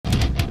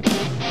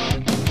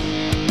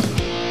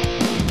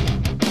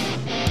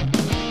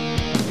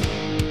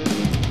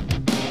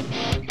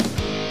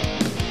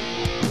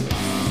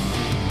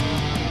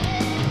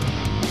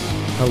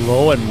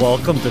Hello and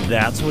welcome to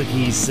That's What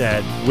He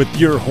Said with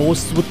your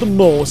hosts with the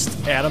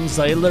most, Adam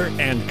Zeidler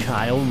and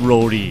Kyle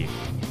Rohde.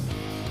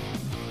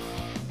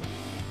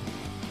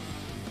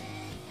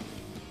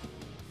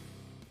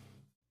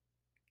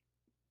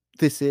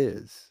 This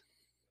is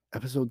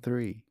episode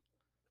 3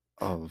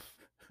 of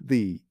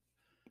the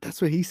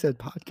That's What He Said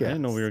podcast. I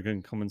didn't know we were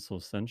going to come in so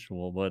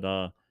sensual, but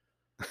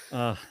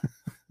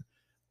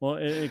well,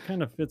 it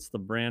kind of fits the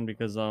brand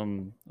because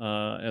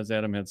as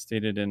Adam had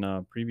stated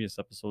in previous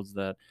episodes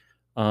that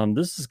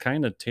this is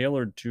kind of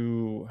tailored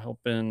to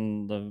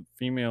helping the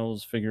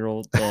females figure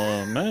out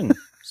the men.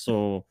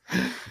 So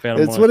if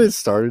Adam It's what it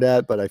started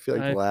at, but I feel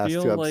like the last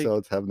feel two like-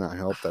 episodes have not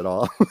helped at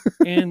all.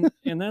 and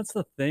that's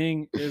the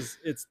thing is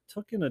it's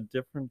took in a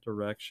different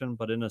direction,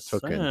 but in a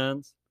Tooken.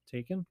 sense,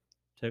 tooken.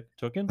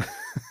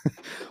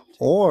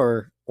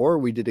 or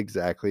we did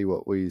exactly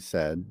what we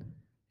said,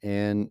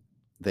 and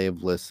they've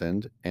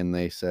listened and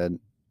they said,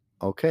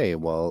 okay,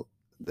 well,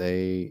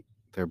 their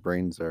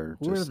brains are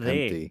Who are just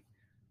they? empty.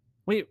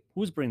 Wait,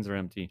 whose brains are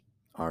empty?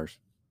 Ours,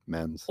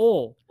 men's.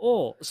 Oh,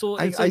 so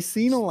it's I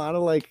seen a lot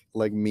of like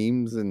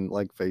memes and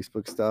like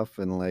Facebook stuff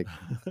and like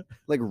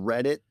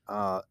Reddit.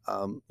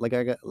 Like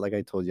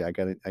I told you, I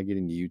get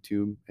into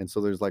YouTube, and so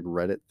there's like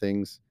Reddit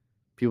things.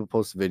 People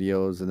post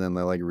videos and then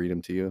they like read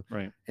them to you.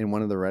 right. And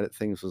one of the Reddit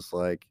things was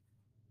like,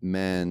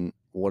 men,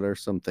 what are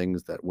some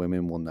things that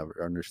women will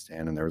never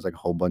understand? And there was like a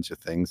whole bunch of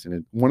things.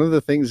 And one of the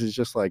things is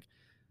just like,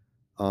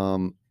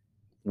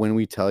 when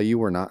we tell you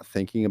we're not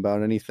thinking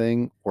about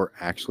anything, we're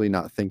actually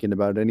not thinking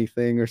about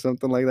anything or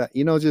something like that.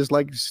 You know, just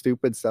like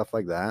stupid stuff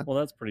like that. Well,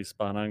 that's pretty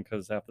spot on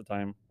because half the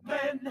time.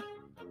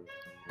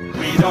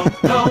 We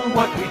don't know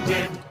what we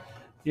did.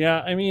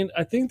 Yeah, I mean,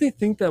 I think they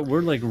think that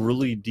we're like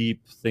really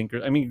deep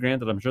thinkers. I mean,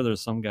 granted, I'm sure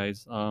there's some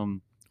guys. Well,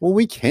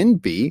 we can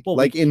be Well,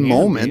 like we in can be.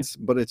 moments,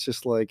 but it's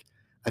just like,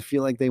 I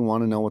feel like they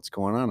want to know what's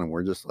going on. And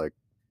we're just like,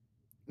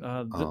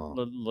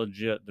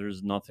 legit,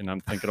 there's nothing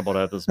I'm thinking about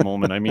at this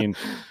moment. I mean,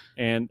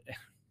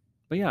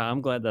 but yeah,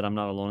 I'm glad that I'm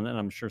not alone, and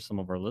I'm sure some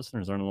of our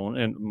listeners aren't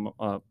alone.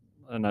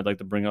 And I'd like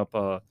to bring up,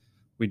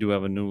 we do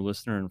have a new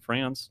listener in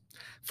France.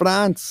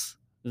 France.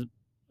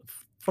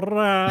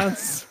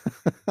 France.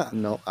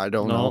 No, I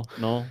don't know.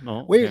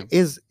 No. Wait, okay.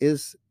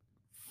 is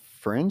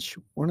French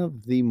one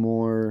of the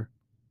more?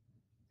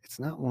 It's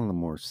not one of the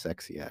more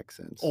sexy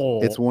accents.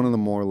 Oh. It's one of the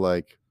more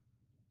like.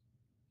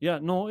 Yeah,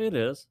 no, it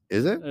is.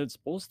 Is it? It's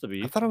supposed to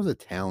be. I thought it was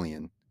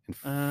Italian. And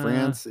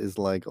France is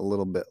like a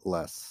little bit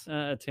less.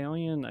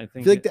 Italian, I I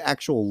think. feel like the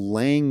actual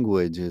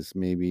language is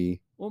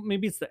maybe. Well,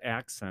 maybe it's the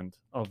accent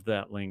of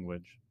that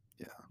language.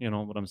 Yeah. You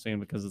know what I'm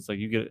saying? Because it's like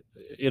you get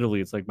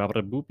Italy, it's like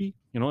babra boopy.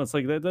 You know, it's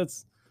like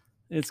that's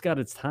it's got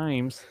its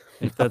times.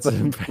 If that's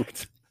in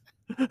fact.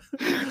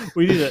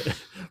 we need an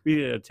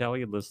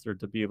Italian listener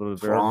to be able to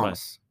verify.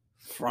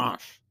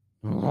 France.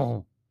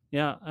 Oh.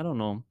 Yeah, I don't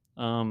know.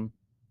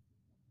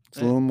 It's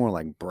a little more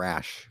like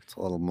brash. It's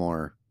a little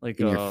more like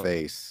in your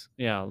face.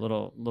 Yeah, a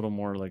little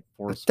more like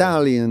forceful.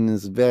 Italian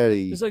is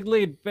very. It's like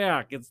laid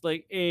back. It's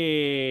like,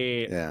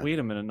 hey, Yeah. wait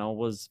a minute. Now,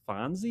 was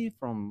Fonzie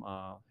from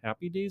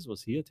Happy Days,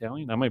 was he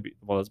Italian? That might be.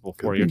 Well, that's before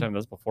Could your be. time.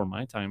 That's before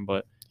my time.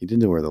 But He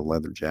didn't wear the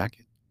leather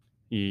jacket.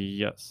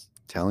 yes,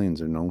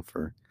 Italians are known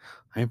for.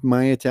 I have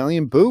my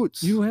Italian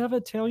boots. you have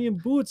Italian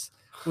boots,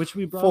 which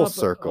we brought Full up.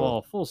 circle.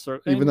 Oh, full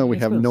circle. Even And though we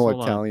it's have been no so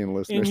long. Italian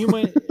listeners. And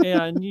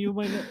you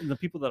might, the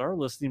people that are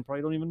listening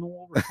probably don't even know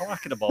what we're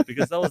talking about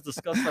because that was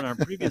discussed on our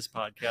previous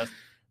podcast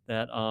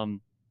that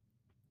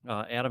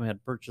Adam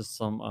had purchased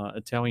some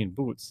Italian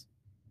boots,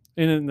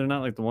 and they're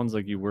not like the ones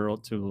like you wear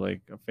out to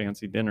like a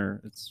fancy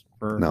dinner. It's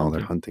for No, hunting.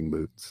 they're hunting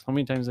boots. How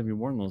many times have you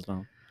worn those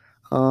now?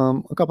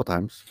 A couple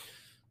times.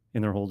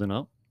 And they're holding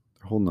up.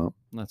 They're holding up.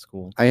 That's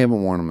cool. I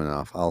haven't worn them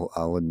enough.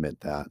 I'll admit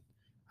that.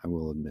 I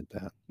will admit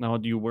that. Now,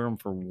 do you wear them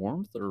for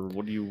warmth, or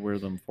what do you wear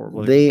them for?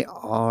 Like, They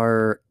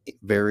are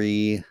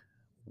very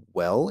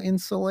well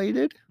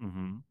insulated,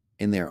 mm-hmm,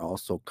 and they're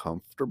also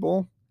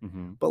comfortable.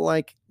 mm-hmm. But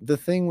like the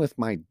thing with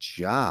my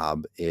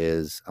job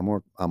is I'm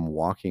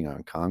walking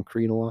on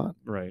concrete a lot.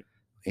 Right.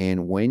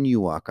 And when you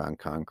walk on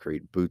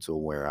concrete, boots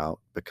will wear out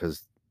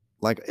because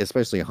like,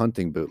 especially a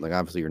hunting boot, like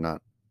obviously you're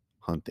not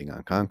hunting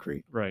on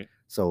concrete. Right.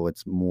 So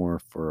it's more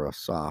for a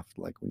soft,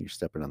 like when you're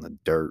stepping on the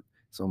dirt.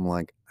 So I'm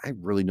like, I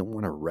really don't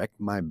want to wreck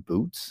my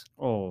boots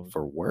Oh,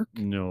 for work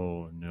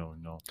no.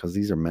 because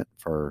these are meant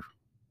for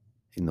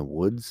in the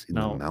woods, in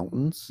the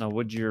mountains. Now,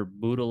 would your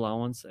boot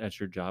allowance at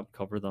your job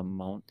cover the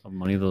amount of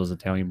money those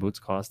Italian boots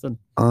costed?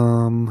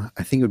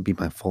 I think it would be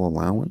my full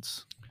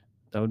allowance.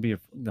 That would be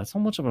that's how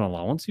much of an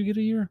allowance you get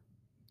a year?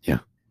 Yeah.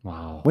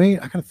 Wow. Wait,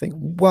 I gotta think.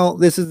 Well,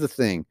 this is the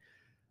thing.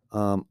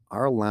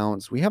 Our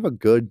allowance, we have a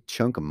good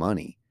chunk of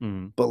money,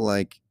 but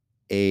like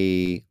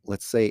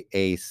let's say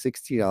a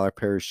 $60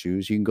 pair of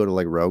shoes, you can go to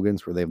like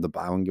Rogan's where they have the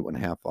buy one get one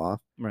half off.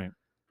 Right.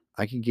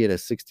 I could get a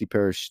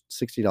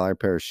 $60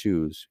 pair of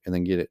shoes and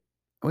then get it.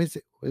 Oh,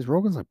 is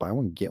Rogan's like buy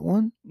one get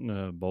one?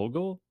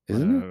 BOGO?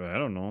 Isn't it? I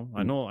don't know.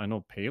 I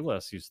know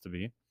Payless used to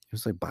be. It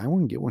was like buy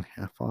one get one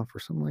half off or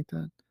something like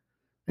that.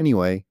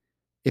 Anyway,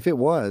 if it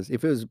was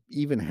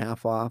even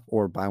half off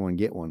or buy one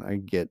get one,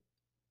 I'd get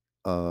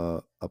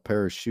a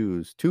pair of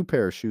shoes, 2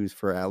 pair of shoes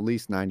for at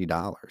least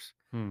 $90.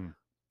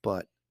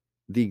 But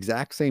the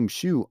exact same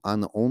shoe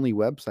on the only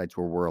websites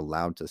where we're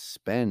allowed to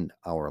spend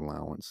our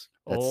allowance,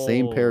 that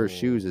same pair of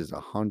shoes is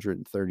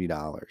 $130,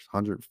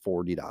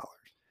 $140.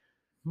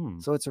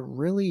 So it's a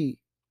really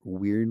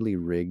weirdly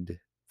rigged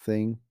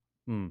thing.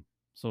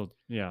 So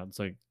yeah, it's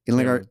like, and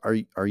like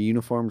our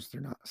uniforms, they're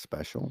not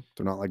special.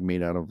 They're not like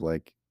made out of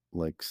like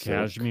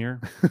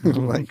cashmere.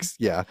 like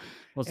yeah.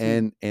 Well,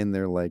 see, and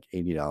they're like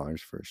 $80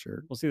 for a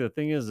shirt. Well, see, the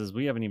thing is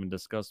we haven't even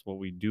discussed what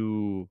we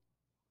do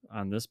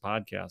on this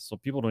podcast, so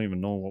people don't even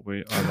know what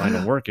our line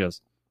of work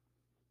is.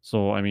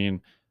 So I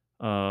mean,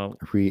 are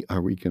we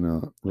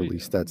gonna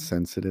release that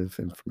sensitive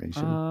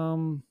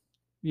information?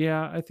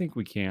 Yeah, I think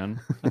we can.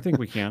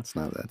 It's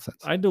not that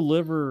sensitive. I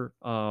deliver.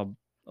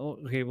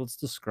 Okay, let's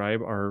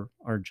describe our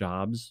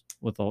jobs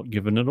without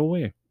giving it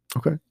away.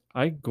 Okay.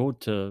 I go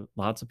to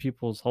lots of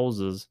people's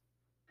houses,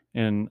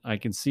 and I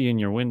can see in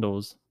your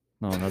windows.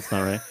 No, that's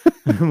not right.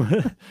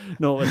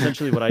 No,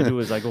 essentially what I do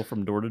is I go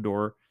from door to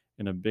door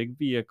in a big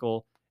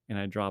vehicle, and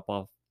I drop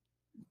off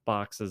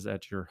boxes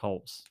at your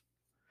house.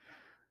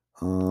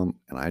 And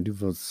I do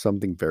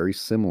something very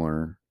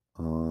similar,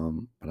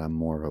 but I'm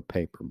more of a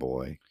paper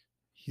boy.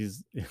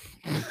 He's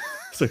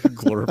like a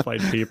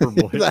glorified paper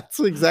boy. That's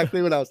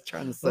exactly what I was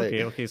trying to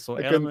say. Okay. So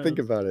I couldn't think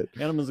about it.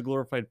 Adam is a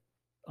glorified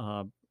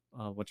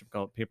what you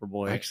call it, paper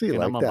boy. I actually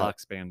like I'm a that.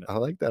 box bandit. I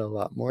like that a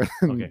lot more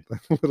than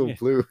Little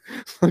Blue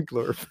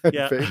glorified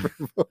paper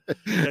boy.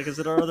 Yeah, because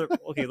in our other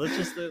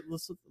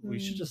we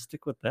should just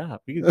stick with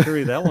that. We can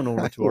carry that one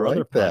over to our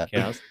other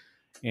podcast.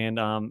 And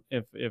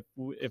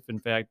if in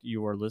fact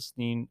you are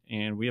listening,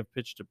 and we have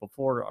pitched it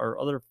before, our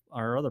other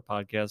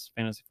podcast,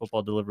 Fantasy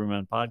Football Delivery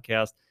Man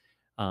Podcast,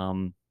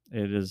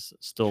 it is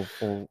still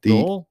full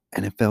goal.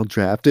 NFL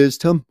draft is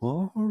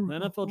tomorrow.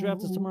 The NFL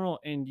draft is tomorrow,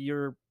 and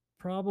you're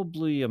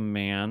probably a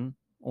man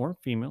or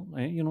female,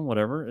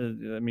 whatever.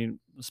 I mean,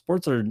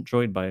 sports are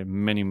enjoyed by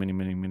many, many,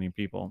 many, many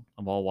people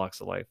of all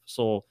walks of life.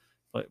 So,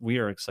 but we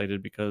are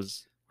excited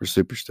because we're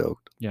super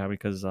stoked. Yeah,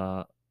 because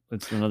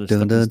it's another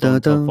stepping stone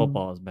until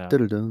football is back.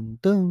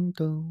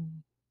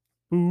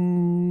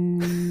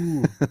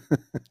 Ooh,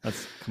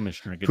 that's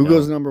Commissioner Goodell. Who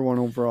goes number 1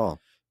 overall?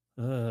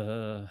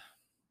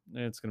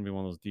 It's gonna be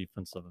one of those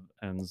defensive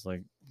ends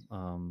like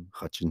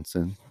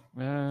Hutchinson.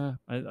 Yeah,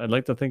 I'd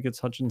like to think it's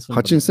Hutchinson.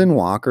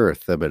 Walker, or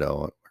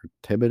Thibodeau.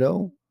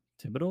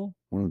 Thibodeau?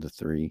 One of the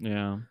 3.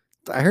 Yeah.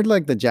 I heard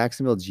like the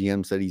Jacksonville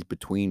GM said he's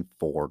between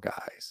 4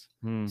 guys.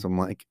 So I'm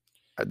like,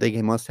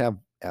 they must have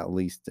at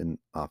least an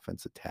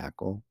offensive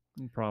tackle.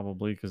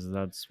 Probably, because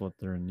that's what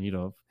they're in need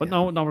of. But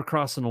now we're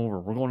crossing over.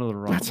 We're going to the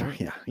wrong. That's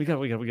right. Yeah. We got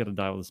to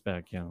dial this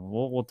back. Yeah.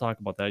 We'll talk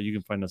about that. You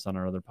can find us on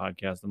our other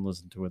podcast and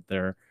listen to it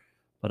there.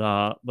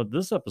 But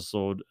this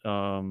episode,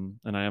 and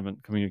I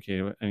haven't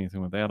communicated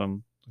anything with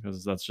Adam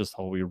because that's just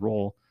how we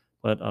roll.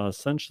 But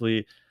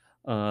essentially,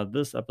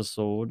 this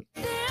episode.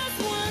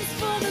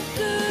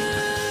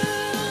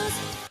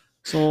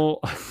 So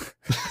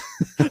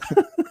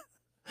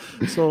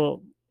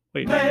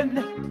wait.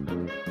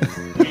 When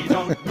we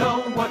don't know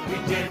what we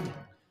did.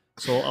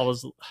 So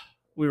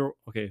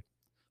okay.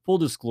 Full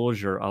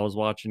disclosure, I was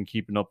watching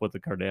Keeping Up with the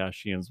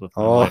Kardashians with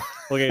my wife.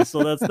 Okay,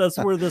 so that's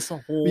where this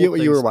whole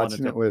you were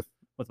watching it with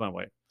my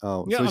wife.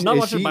 Oh, yeah, so I'm not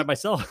watching it by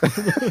myself.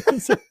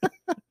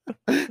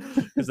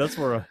 Because that's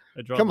where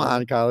I draw. Come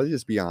on, Kyle,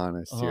 just be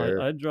honest here.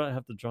 I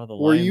have to draw the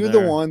line. Were you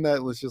there. the one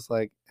that was just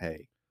like,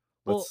 hey,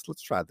 let's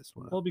try this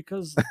one out? Well,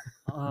 because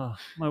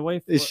my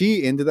wife is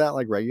she into that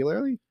like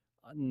regularly?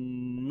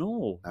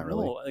 No, not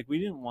really. No, like we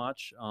didn't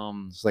watch.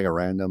 It's like a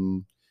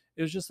random.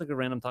 It was just like a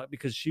random talk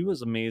because she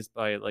was amazed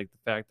by like the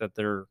fact that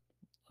they're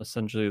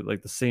essentially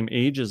like the same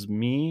age as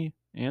me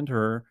and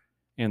her,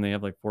 and they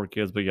have like 4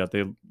 kids, but yet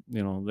they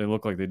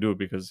look like they do it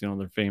because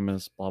they're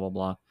famous, blah blah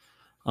blah.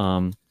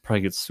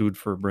 Probably get sued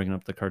for bringing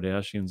up the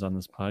Kardashians on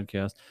this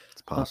podcast.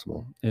 It's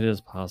possible. It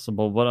is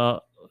possible,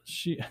 but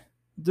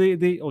they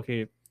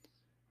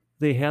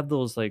had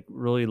those like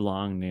really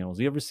long nails.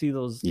 You ever see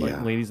those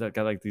like ladies that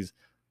got like these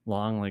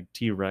long like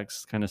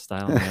T-Rex kind of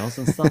style nails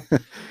and stuff?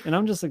 And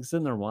I'm just like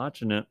sitting there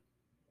watching it,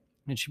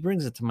 and she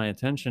brings it to my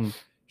attention.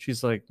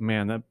 She's like,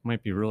 "Man, that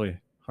might be really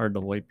hard to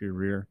wipe your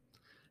rear."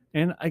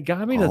 And it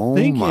got me to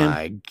thinking. Oh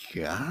my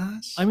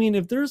gosh! I mean,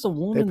 if there's a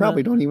woman, they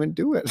probably don't even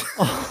do it.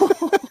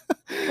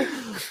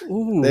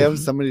 Ooh. They have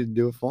somebody to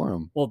do it for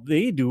them. Well,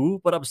 they do,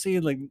 but I'm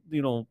saying like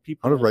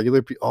people. Out of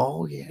regular people.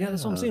 Oh yeah. Yeah,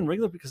 that's what I'm saying.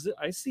 Regular, because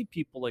I see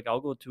people like I'll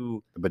go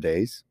to the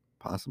bidets,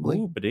 possibly.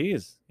 Ooh,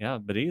 bidets. Yeah,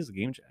 bidet is a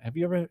game changer. Have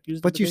you ever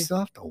used? But you still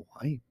have to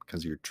wipe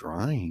because you're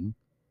drying.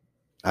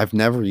 I've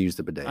never used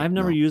a bidet. I've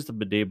never used a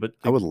bidet, but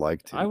I would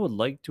like to. I would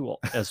like to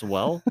as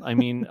well. I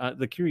mean,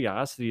 the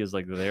curiosity is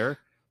like there,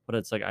 but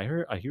it's like I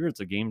hear it's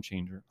a game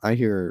changer. I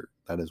hear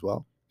that as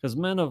well. Because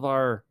men of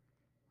our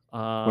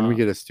when we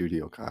get a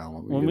studio,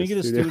 Kyle. When we get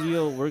a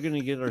studio, we're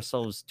gonna get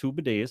ourselves 2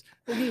 bidets.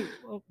 Okay,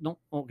 no,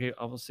 okay,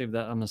 I will save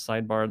that on the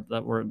sidebar.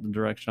 That were the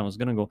direction I was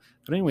gonna go.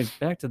 But anyways,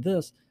 back to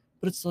this.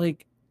 But it's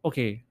like,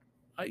 okay,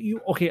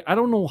 okay? I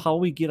don't know how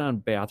we get on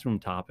bathroom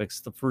topics.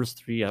 The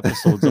first 3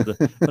 episodes of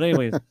the, but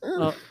anyways,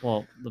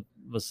 well, the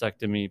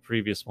vasectomy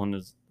previous one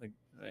is like,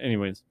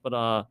 anyways,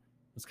 but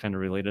it's kind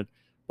of related.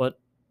 But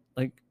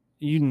like,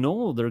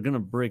 they're gonna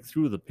break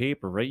through the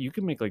paper, right? You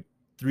can make like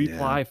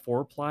 3-ply,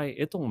 4-ply.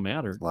 It don't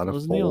matter. A lot of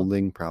Those nails,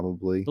 folding,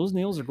 probably. those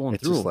nails are going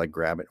It's through. just like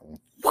grab it.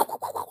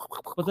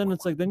 But then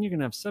it's like, then you're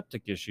gonna have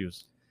septic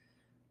issues.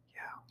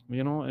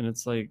 Yeah. And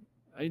it's like,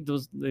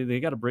 they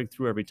got to break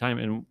through every time,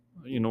 and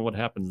you know what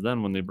happens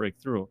then when they break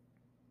through?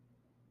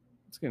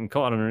 It's getting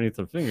caught underneath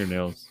the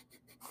fingernails.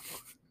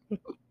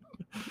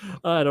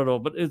 I don't know,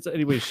 but it's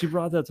anyway. She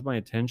brought that to my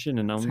attention,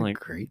 and That's I'm a like,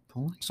 great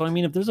point. so I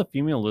mean, if there's a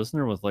female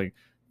listener with like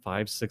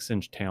 5-6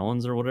 inch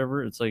talons or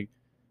whatever, it's like,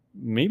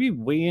 maybe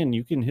weigh in.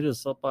 You can hit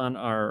us up on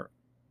our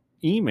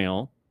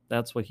email.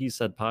 That's what he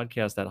said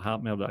podcast at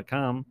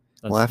hotmail.com.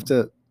 We'll have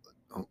to.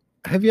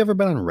 Have you ever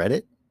been on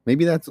Reddit?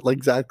 Maybe that's like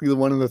exactly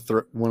one of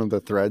the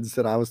threads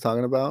that I was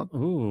talking about.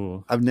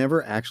 Ooh, I've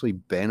never actually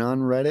been on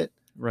Reddit,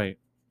 right.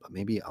 but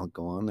maybe I'll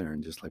go on there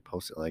and just like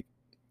post it, like,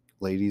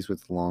 ladies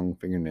with long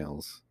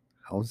fingernails.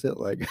 How's it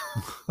like?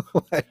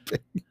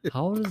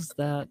 How does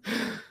that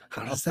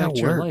How does that affect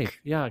your work? life?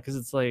 Yeah, because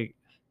it's like,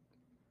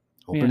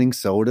 Opening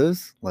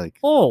sodas, like,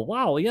 oh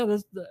wow, yeah,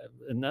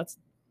 that's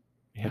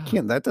I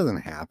can't. That doesn't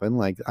happen.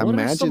 Like, I What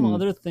are some imagine.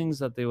 other things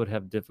that they would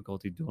have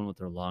difficulty doing with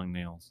their long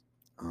nails?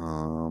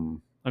 I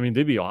I mean,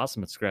 they'd be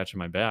awesome at scratching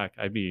my back.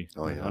 I'd be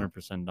Oh, yeah.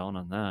 100% down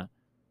on that.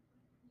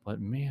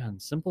 But man,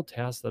 simple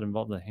tasks that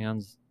involve the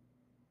hands.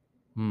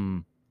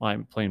 Well,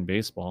 I'm playing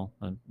baseball.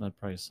 That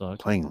probably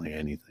sucks. playing like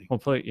anything. Well,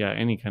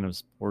 any kind of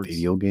sports.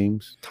 Video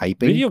games,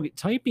 typing.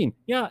 Typing.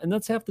 Yeah, and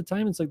that's half the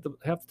time. It's like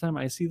half the time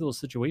I see those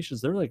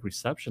situations, they're like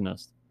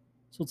receptionists.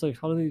 So it's like,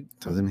 how do they?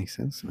 Doesn't make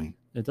sense to me.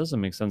 It doesn't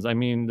make sense. I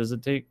mean, does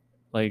it take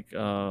like?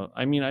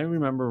 I mean, I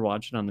remember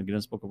watching on the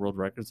Guinness Book of World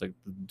Records, like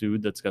the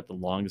dude that's got the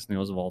longest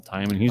nails of all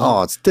time, and he's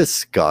It's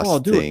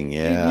disgusting.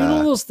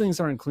 Yeah. those things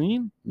aren't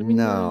clean. I mean,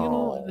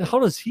 No. how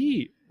does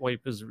he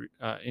wipe his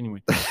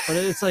anyway? But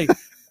it's like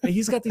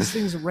he's got these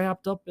things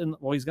wrapped up in.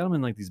 Well, he's got them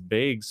in like these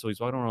bags, so he's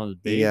walking around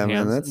with big Yeah, hands.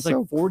 man, that's it's like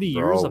so 40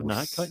 years of not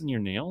gross. cutting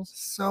your nails.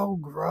 So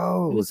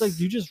gross. And it's like,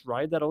 do you just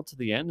ride that out to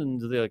the end, and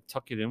do they like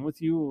tuck it in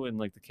with you in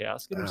like the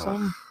casket or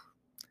something?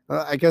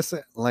 I guess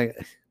like,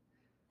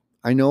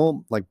 I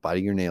know like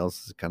biting your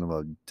nails is kind of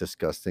a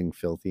disgusting,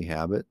 filthy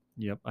habit,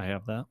 Yep, I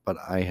have that. but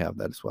I have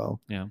that as well.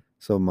 Yeah.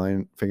 So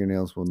my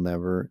fingernails will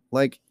never,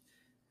 like,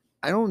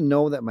 I don't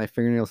know that my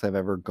fingernails have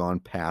ever gone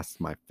past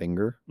my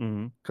finger,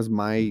 because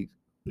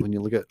when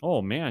you look at,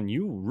 Oh man,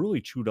 you really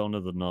chew down to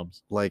the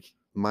nubs. like,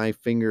 my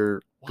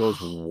finger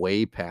goes Wow.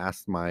 way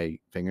past my You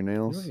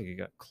fingernails. look like you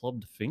got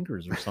clubbed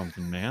fingers or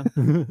something, man.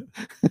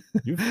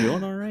 You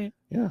feeling all right?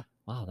 Yeah.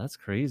 Wow, that's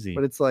crazy.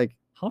 But it's like,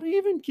 How do you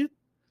even get?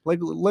 like,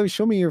 let me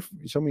show me.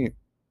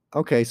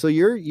 Okay, so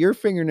your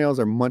fingernails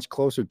are much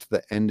closer to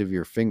the end of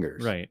your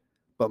fingers, Right.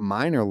 but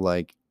mine are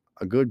like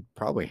a good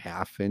probably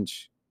half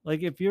inch.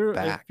 Like if you're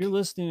Back.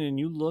 listening and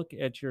you look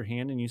at your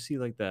hand and you see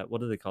like that,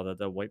 what do they call that?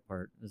 That white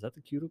part. Is that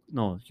the cuticle?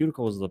 No,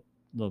 cuticle is the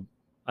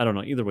I don't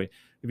know. Either way,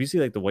 if you see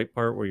like the white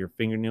part where your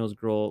fingernails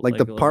grow, Like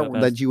the part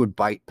that that you would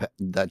bite,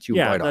 that you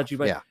bite off.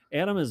 Yeah.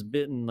 Adam is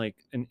bitten like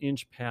an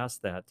inch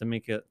past that to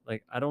make it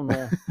like, I don't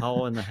know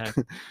how in the heck.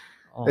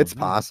 Oh, It's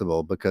man.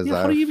 possible because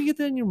Yeah, how do you even get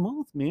that in your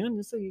mouth, man?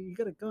 It's like you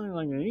got to go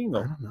like an I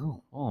angle. don't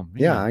know. Oh man.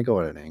 Yeah, I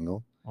go at an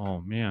angle, Oh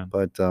man.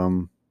 but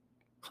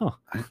Huh.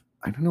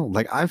 I don't know.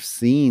 Like I've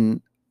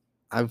seen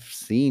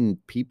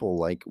people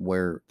like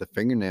where the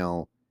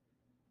fingernail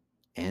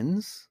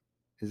ends.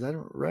 Is that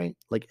right?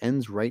 Like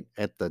ends right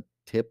at the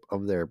tip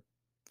of their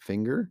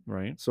finger.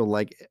 Right. So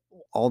like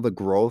all the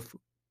growth,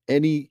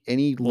 any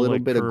little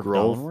like bit of curve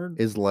growth downward?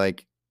 is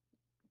like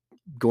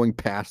going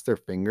past their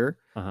finger.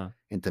 Uh-huh.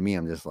 And to me,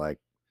 I'm just like,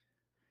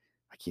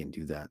 I can't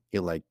do that.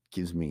 It like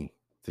gives me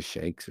the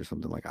shakes or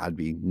something. Like I'd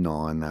be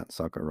gnawing that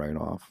sucker right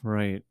off.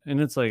 Right.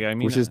 And it's like, I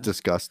mean, Which is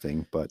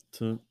disgusting, but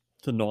to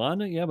gnaw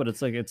on it, yeah, but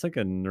it's like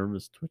a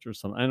nervous twitch or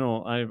something. I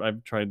know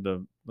I've tried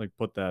to like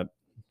put that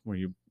where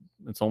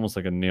it's almost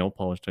like a nail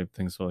polish type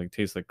thing, so like it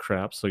tastes like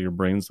crap, so your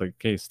brain's like,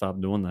 okay,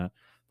 stop doing that.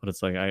 But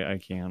it's like I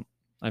can't.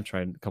 I've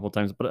tried a couple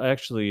times, but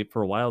actually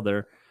for a while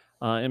there,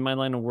 in my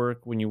line of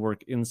work, when you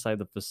work inside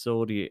the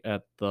facility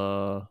at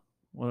the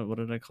what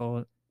did I call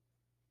it?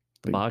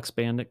 The Like- Box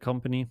Bandit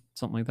company,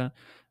 something like that.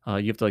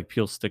 You have to like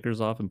peel stickers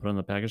off and put it in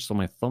the package. So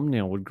my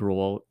thumbnail would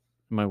grow out.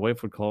 My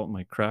wife would call it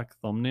my crack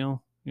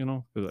thumbnail,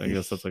 'cause I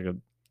guess that's like a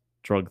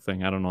drug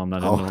thing. I don't know. I'm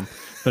not into them.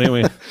 But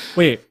anyway,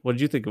 wait, what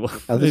did you think it was?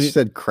 I thought you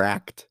said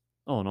cracked.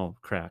 Oh no,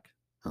 crack.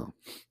 Oh.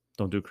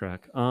 Don't do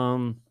crack.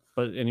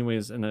 But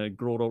anyways, and it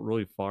growed out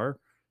really far,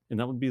 and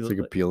that would be So you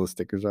could peel the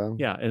stickers out.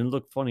 yeah, and it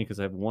looked funny because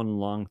I have one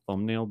long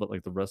thumbnail, but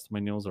like the rest of my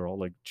nails are all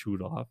like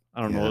chewed off.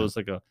 I don't know. It Yeah. was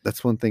like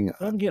That's one thing.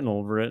 but I'm getting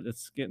over it.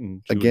 It's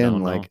getting chewed Again,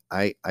 down like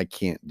I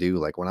can't do,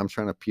 like when I'm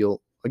trying to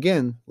peel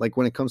again, like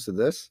when it comes to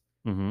this,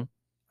 now.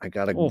 I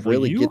gotta Oh, well,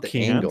 really you get the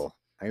can't. angle.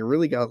 I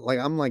really got like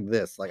I'm like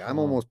this. Like I'm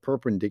Oh, almost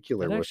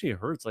perpendicular That with. actually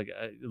hurts. Like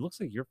it looks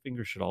like your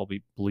fingers should all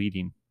be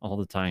bleeding all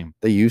the time.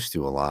 They used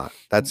to a lot.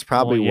 That's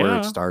probably where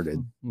it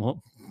started.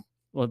 Well,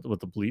 what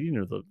the bleeding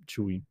or the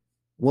chewing?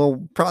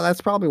 Well,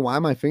 that's probably why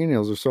my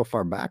fingernails are so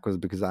far back, was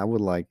because I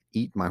would like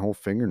eat my whole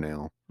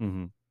fingernail.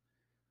 Mm-hmm.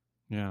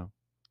 Yeah.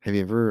 Have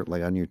you ever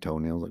like on your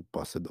toenails like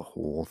busted the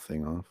whole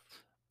thing off?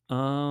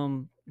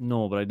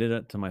 No, but I did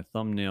it to my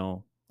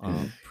thumbnail.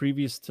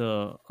 Previous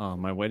to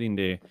my wedding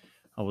day,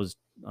 I was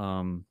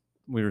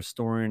we were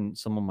storing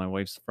some of my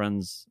wife's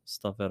friends'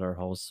 stuff at our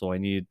house, so I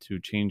needed to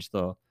change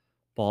the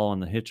ball on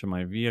the hitch of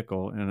my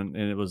vehicle, and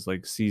it was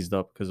like seized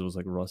up because it was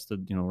like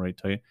rusted, right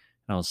tight.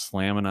 And I was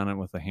slamming on it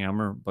with a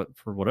hammer, but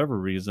for whatever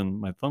reason,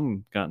 my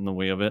thumb got in the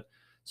way of it,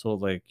 so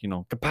like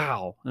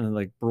kapow, and it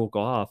like broke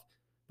off.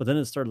 But then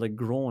it started like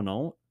growing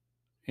out,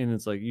 and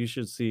it's like you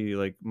should see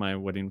like my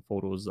wedding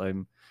photos.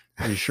 I'm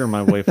pretty sure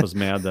my wife was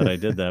mad that I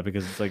did that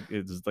because it's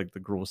like the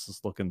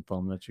grossest looking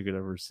thumb that you could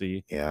ever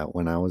see. Yeah,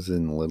 when I was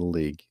in Little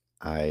League,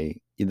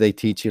 they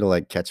teach you to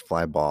like catch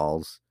fly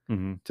balls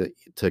Mm-hmm.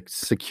 to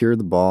secure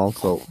the ball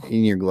so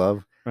in your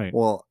glove. Right.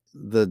 Well,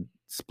 the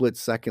split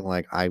second,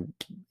 like I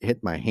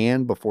hit my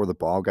hand before the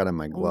ball got in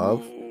my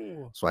glove.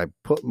 Ooh. So I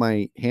put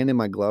my hand in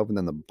my glove and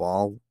then the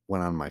ball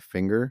went on my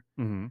finger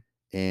Mm-hmm.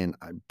 and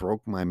I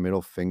broke my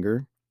middle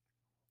finger.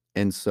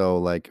 And so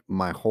like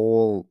my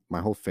whole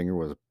finger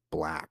was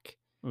black.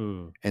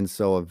 Ooh. And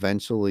so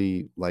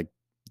eventually like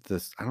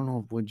this, I don't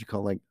know, what you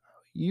call, like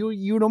you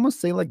would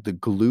almost say like the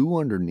glue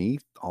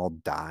underneath all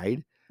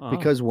died.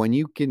 Because when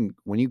you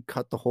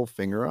cut the whole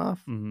finger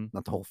off, Mm-hmm.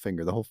 not the whole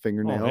finger, the whole Oh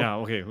fingernail, yeah,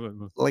 okay.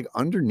 like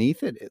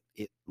underneath it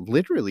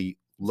literally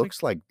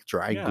looks like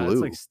dry Yeah, glue.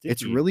 it's like It's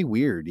sticky. really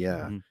weird.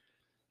 Yeah. Mhm.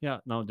 Yeah.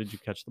 Now, did you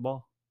catch the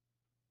ball?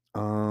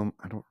 I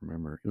don't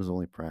remember. It was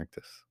only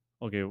practice.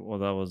 Okay, well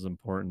that was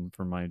important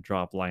for my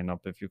drop lineup.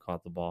 If you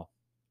caught the ball,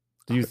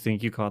 do you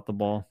think you caught the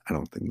ball? I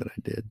don't think that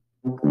I did.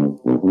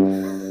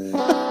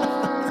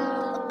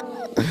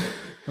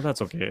 Well,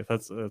 that's okay.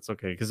 That's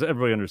okay because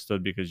everybody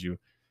understood because you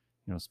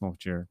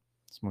smoked your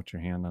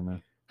hand on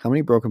that. How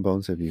many broken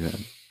bones have you had?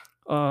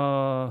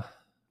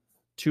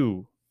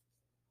 2.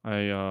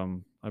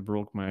 I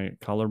broke my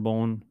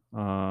collarbone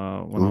when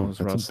I was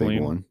that's wrestling. a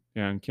big one.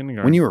 Yeah, in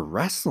kindergarten. When you were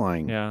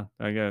wrestling? Yeah,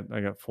 I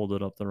got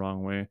folded up the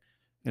wrong way,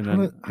 and How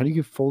then do you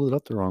get folded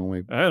up the wrong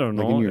way? I don't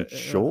know. Like in your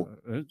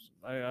shoulder?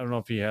 I don't know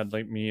if he had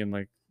like me and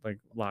like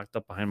locked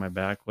up behind my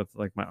back with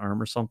like my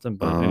arm or something.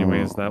 But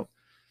anyways, that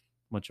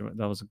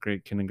was a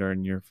great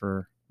kindergarten year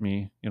for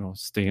me.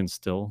 Staying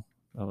still.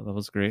 That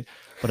was great.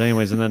 But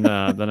anyways, and then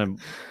I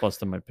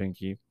busted my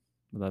pinky.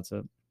 But that's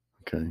it.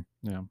 Okay.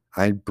 Yeah.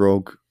 I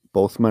broke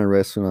both my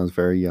wrists when I was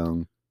very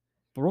young.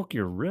 Broke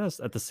your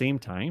wrist at the same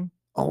time?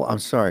 Oh, I'm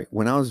sorry.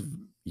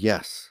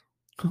 Yes.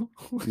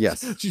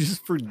 Yes. Did you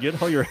just forget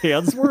how your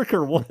hands work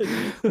or what?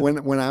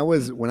 when I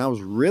was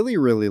really,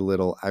 really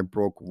little, I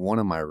broke one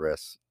of my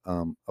wrists.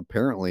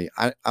 Apparently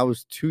I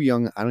was too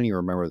young. I don't even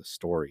remember the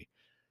story.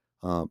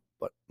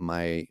 But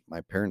my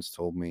parents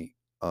told me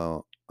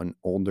an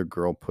older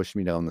girl pushed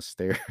me down the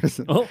stairs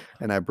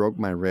and I broke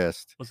my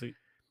wrist.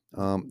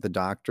 The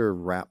doctor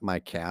wrapped my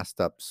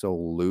cast up so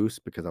loose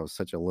because I was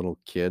such a little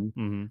kid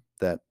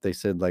that they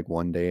said like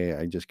one day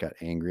I just got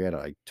angry at it.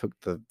 I took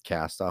the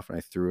cast off and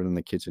I threw it on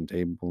the kitchen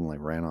table and like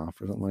ran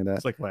off or something like that.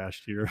 It's like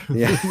last year.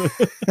 Yeah.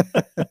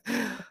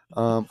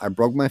 I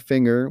broke my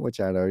finger, which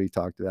I'd already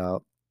talked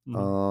about.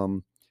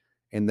 And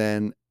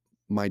then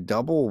my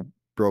double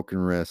broken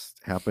wrist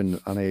happened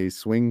on a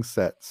swing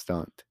set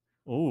stunt.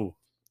 Oh.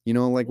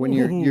 Like when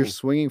you're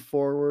swinging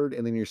forward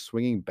and then you're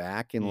swinging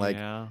back and like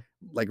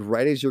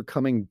right as you're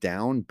coming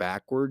down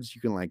backwards, you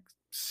can like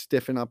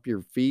stiffen up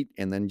your feet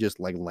and then just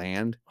like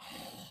land.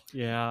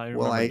 Yeah, I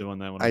remember doing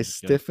that when I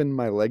stiffened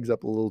my legs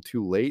up a little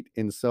too late,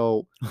 and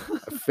so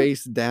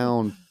face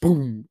down,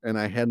 boom, and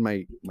I had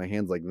my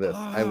hands like this.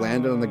 I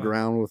landed on the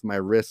ground with my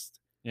wrist,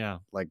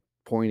 like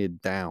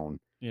pointed down.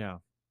 Yeah,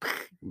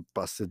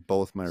 busted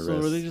both my wrists. So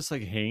were they just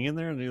like hanging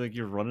there, and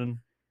you're running?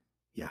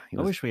 Yeah,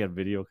 I wish we had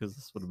video because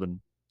this would have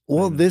been.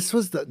 Well, this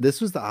was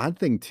the odd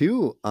thing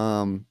too.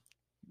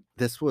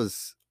 This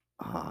was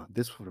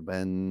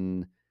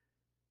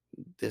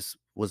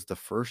the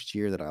first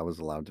year that I was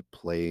allowed to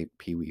play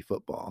Pee Wee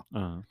football.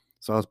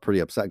 So I was pretty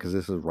upset because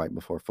this was right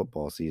before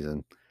football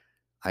season.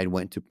 I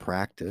went to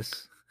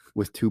practice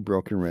with 2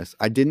 broken wrists.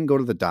 I didn't go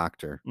to the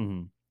doctor.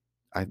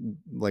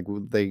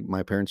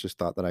 My parents just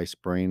thought that I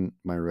sprained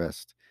my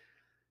wrist.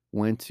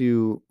 Went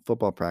to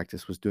football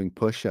practice, was doing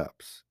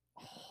push-ups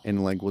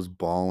and like was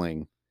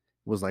bawling,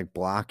 was like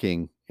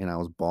blocking, and I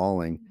was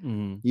bawling.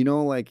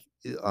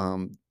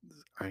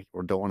 I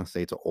don't want to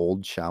say it's an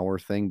old shower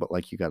thing, but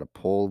like you got to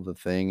pull the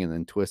thing and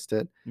then twist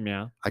it.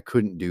 Yeah. I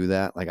couldn't do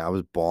that. Like I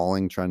was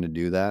bawling trying to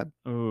do that.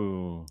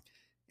 Oh.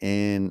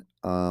 And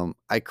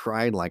I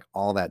cried like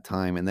all that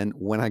time. And then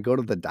when I go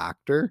to the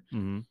doctor,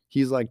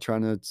 he's like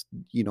trying to,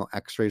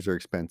 x-rays are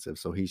expensive.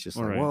 So he's just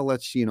like, well,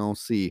 let's,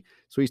 see.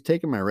 So he's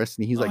taking my wrist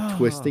and he's like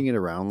twisting it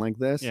around like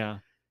this. Yeah.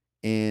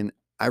 And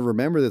I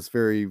remember this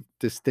very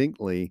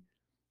distinctly.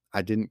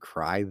 I didn't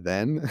cry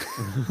then,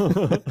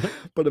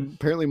 but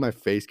apparently my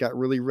face got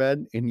really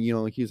red. And, he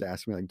was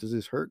asking me, like, does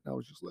this hurt? And I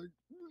was just like,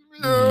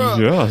 yeah.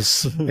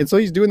 Yes. And so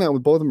he's doing that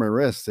with both of my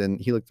wrists. And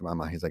he looked at my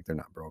mom. He's like, they're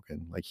not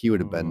broken. Like, he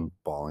would have been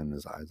bawling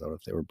his eyes out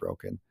if they were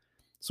broken.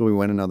 So we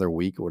went another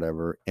week or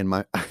whatever. And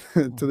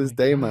to this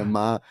day, my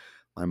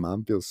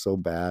mom feels so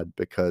bad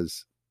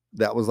because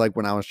that was like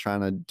when I was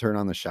trying to turn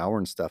on the shower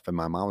and stuff. And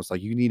my mom was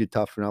like, you need to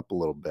toughen up a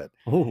little bit.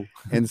 Oh,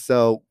 And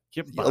so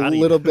get a bodied.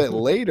 little bit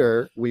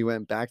later, we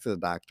went back to the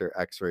doctor,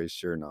 x-rays,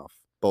 sure enough,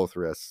 both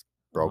wrists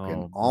broken.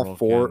 Oh, All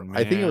four, broken,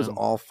 I think it was man.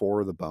 all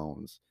four of the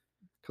bones.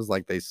 Because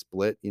like they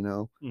split,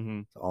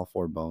 Mhm. all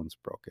four bones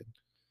broken.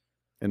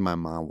 And my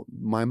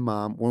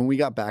mom, when we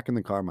got back in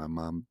the car, my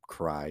mom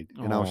cried.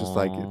 And I was just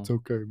like, it's Aw.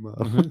 okay,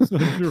 Mom. It's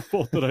not your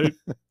fault that I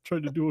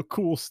tried to do a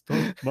cool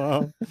stunt,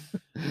 Mom.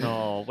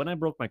 No, when I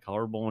broke my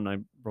collarbone, I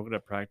broke it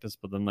at practice,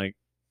 but then like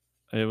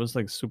it was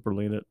like super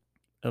late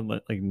at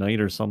like night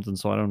or something.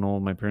 So I don't know.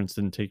 My parents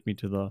didn't take me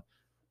to the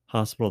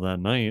hospital that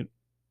night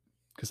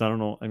because I don't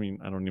know. I mean,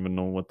 I don't even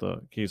know what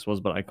the case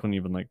was, but I couldn't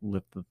even like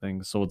lift the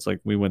thing. So it's like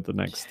we went the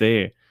next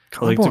day.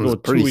 But, like, to Collarbone was go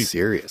 2 pretty weeks-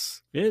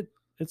 serious. It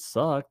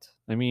sucked.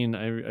 I mean,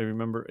 I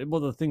remember.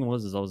 Well, the thing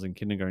was, is I was in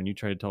kindergarten. You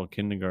try to tell a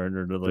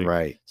kindergartner to like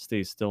Right.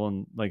 stay still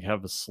and like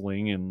have a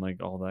sling and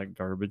like all that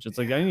garbage. It's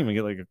like I didn't even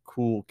get like a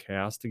cool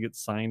cast to get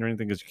signed or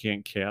anything because you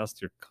can't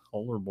cast your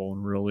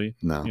collarbone really.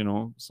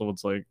 No. So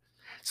it's like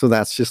So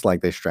that's just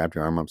like they strapped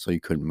your arm up so you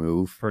couldn't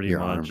move Pretty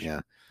your arm. much.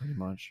 Yeah. pretty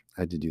much.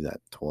 I had to do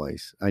that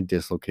twice. I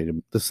dislocated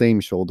the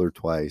same shoulder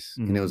twice.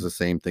 And it was Mhm. the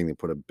same thing. They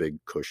put a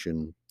big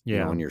cushion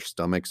Yeah. on your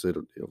stomach so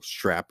it'll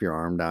strap your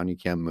arm down. You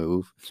can't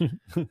move.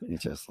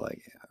 It's just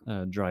like,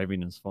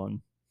 Driving is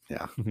fun.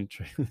 Yeah.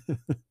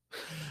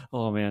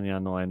 Oh man, yeah,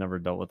 no, I never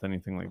dealt with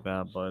anything like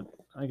that, but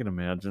I can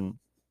imagine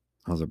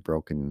I was a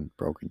broken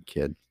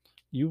kid.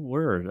 you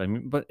were. I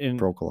mean, but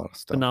Broke a lot of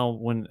stuff. but now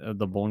when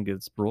the bone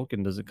gets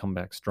broken, does it come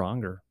back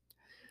stronger?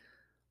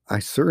 I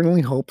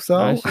certainly hope so.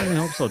 I certainly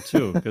hope so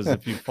too, because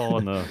if you fall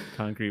on the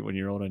concrete when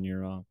you're out on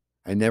your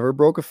I never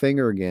broke a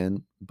finger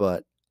again,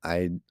 but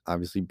I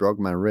obviously broke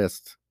my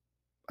wrist.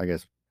 I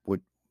guess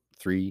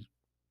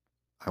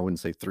I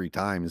wouldn't say 3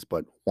 times,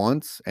 but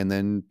once and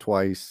then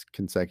twice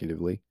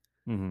consecutively.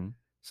 Mhm.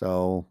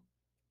 So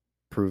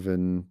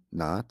proven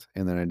not.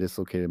 And then I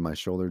dislocated my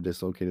shoulder,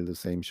 dislocated the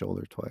same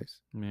shoulder twice.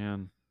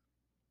 Man,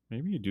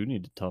 maybe you do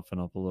need to toughen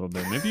up a little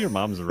bit. Maybe your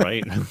mom's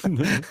right.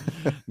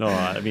 No,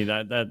 I mean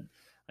that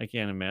I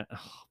can't imagine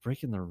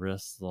breaking the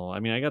wrist though. I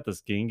mean, I got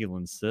this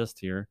ganglion cyst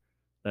here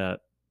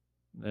that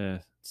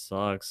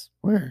sucks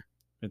Where?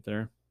 right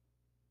there.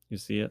 You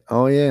see it?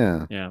 Oh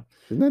yeah. Yeah.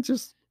 Isn't that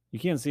just You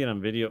can't see it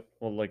on video.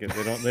 Well, like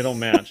they don't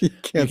match. you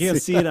You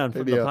can't see it on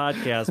the video.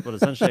 podcast, but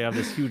essentially I have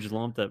this huge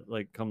lump that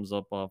like comes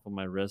up off of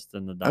my wrist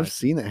and the doctor I've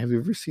seen that. Have you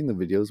ever seen the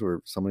videos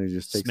where somebody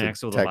just takes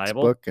smacks a it with a Bible.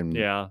 textbook and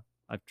Yeah,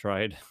 I've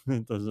tried.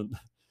 It doesn't.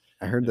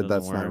 I heard It that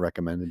doesn't that's not work.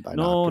 recommended by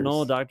No, doctors.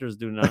 no, doctors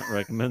do not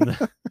recommend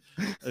that.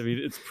 I mean,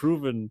 it's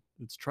proven,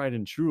 it's tried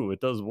and true. It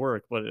does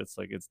work, but it's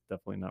like it's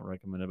definitely not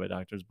recommended by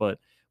doctors. But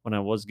when I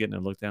was getting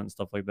it looked at and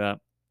stuff like that,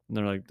 and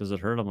they're like, "Does it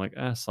hurt?" I'm like,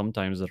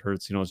 sometimes it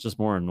hurts. It's just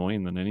more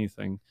annoying than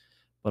anything.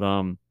 But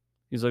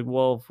he's like,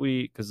 "Well,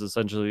 because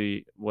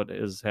essentially what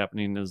is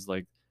happening is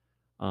like,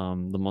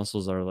 the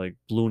muscles are like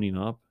ballooning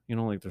up.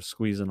 Like they're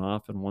squeezing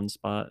off in one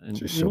spot. And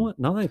Just you know so- what?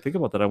 Now that I think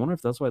about that, I wonder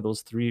if that's why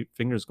those 3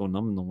 fingers go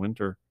numb in the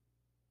winter.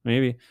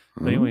 Maybe.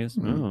 But anyways,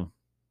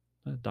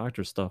 that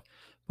doctor stuff.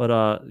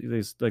 But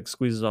they like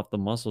squeezes off the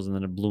muscles and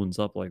then it balloons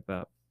up like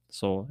that.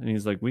 So, and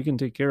he's like, we can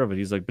take care of it.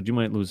 He's like, but you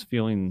might lose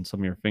feeling in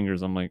some of your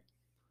fingers. I'm like,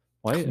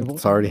 why?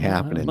 It's already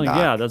happening, I'm like, Doc.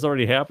 yeah, that's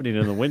already happening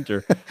in the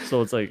winter.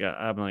 So it's like,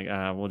 I'm like,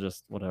 we'll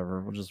just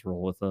whatever. We'll just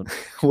roll with it.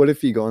 What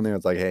if you go in there?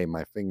 It's like, hey,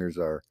 my fingers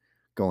are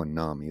going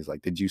numb. He's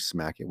like, did you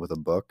smack it with a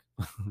book?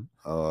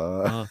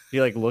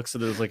 He like looks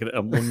at it as like an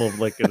emblem of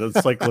like an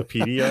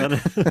encyclopedia on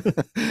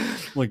it. I'm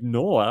like,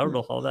 no, I don't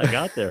know how that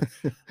got there.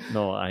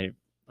 No, I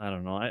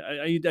don't know.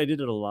 I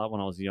did it a lot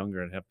when I was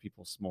younger. I'd have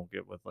people smoke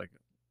it with like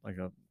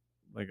a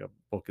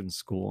book in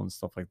school and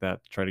stuff like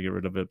that to try to get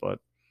rid of it. But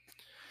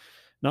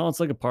now it's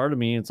like a part of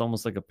me. It's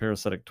almost like a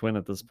parasitic twin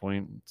at this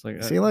point. It's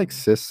like See, like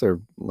cysts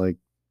are like,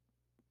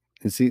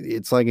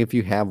 it's like if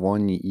you have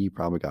one, you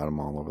probably got them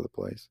all over the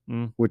place,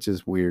 which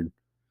is weird.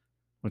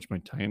 which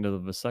might tie into the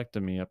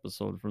vasectomy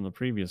episode from the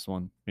previous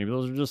one. Maybe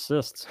those are just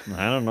cysts.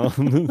 I don't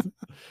know.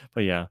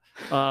 But yeah,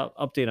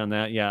 update on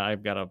that. Yeah,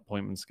 I've got an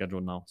appointment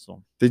scheduled now.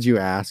 So Did you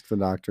ask the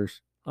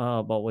doctors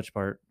about which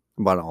part?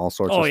 about all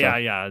sorts Oh of yeah,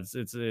 stuff?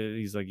 yeah. It's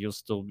he's like, you'll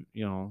still,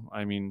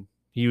 I mean,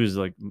 he used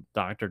like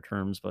doctor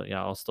terms, but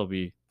yeah, I'll still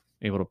be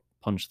able to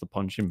punch the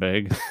punching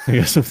bag. I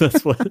guess if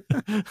that's what.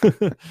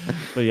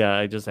 But yeah,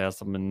 I just asked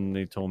them, and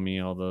they told me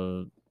all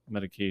the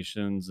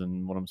medications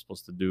and what I'm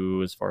supposed to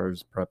do as far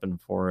as prepping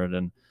for it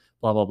and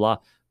blah blah blah.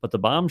 But the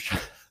bombshell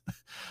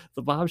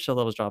that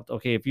was dropped.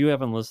 Okay, if you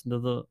haven't listened to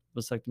the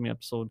vasectomy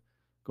episode,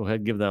 go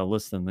ahead, give that a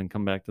listen, then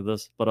come back to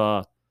this.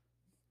 But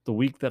the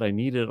week that I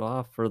needed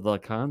off for the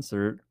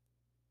concert,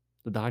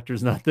 the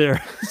doctor's not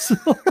there.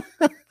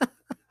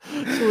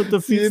 So it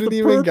defeats didn't the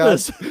even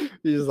purpose.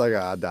 He's just like,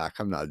 doc,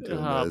 I'm not doing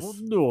this. Well,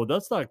 no,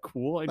 that's not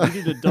cool. I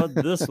needed it done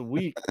this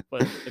week.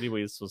 But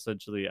anyways, so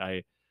essentially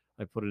I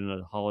put in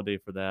a holiday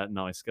for that. And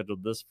now I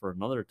scheduled this for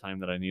another time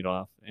that I need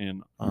off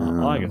in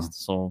August.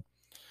 So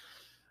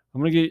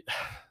I'm gonna get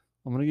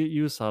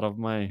use out of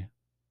my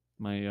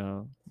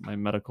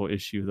medical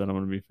issue that I'm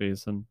gonna be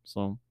facing.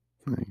 So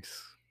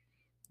Nice.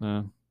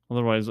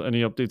 otherwise,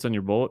 any updates on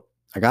your boat?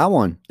 I got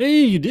one.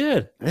 Hey, you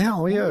did. Yeah,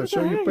 oh yeah, What the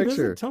show you a heck? Doesn't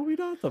picture. tell me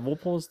nothing. We'll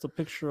post a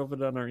picture of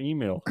it on our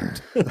email.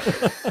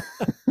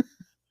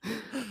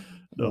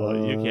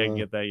 No, you can't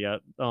get that yet.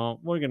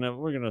 We're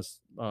gonna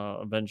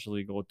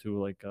eventually go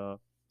to like I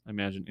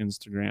imagine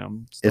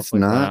Instagram stuff It's like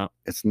not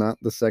it's not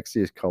the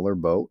sexiest color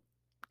boat.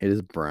 It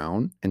is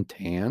brown and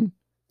tan,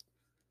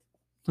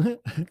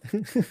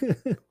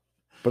 that.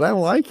 but I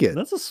like it.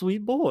 That's a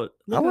sweet boat.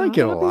 I like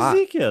it a lot.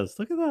 Look at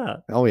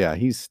that. Oh yeah,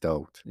 he's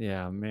stoked.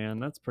 Yeah, man,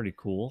 that's pretty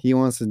cool. He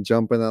wants to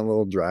jump in that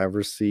little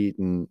driver's seat,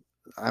 and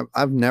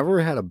I've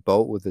never had a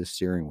boat with a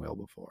steering wheel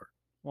before.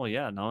 Well,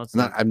 yeah, no, it's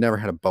Not like, I've never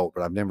had a boat,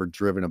 but I've never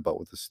driven a boat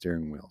with a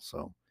steering wheel.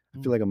 So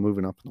I feel like I'm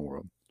moving up in the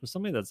world. for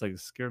somebody that's like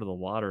scared of the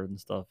water and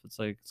stuff. It's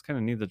like it's kind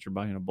of neat that you're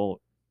buying a boat.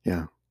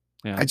 Yeah.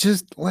 Yeah. I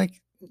just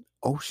like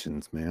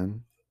oceans,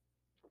 man.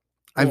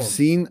 I've Well,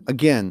 seen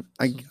again.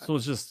 So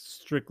it's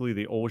just strictly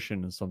the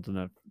ocean is something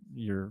that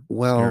you're scared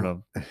Well,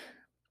 of.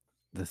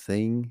 the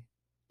thing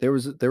there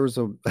was a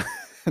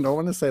I don't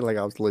want to say like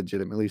I was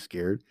legitimately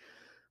scared,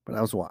 but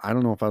I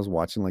don't know if I was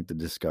watching like the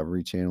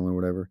Discovery Channel or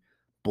whatever.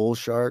 Bull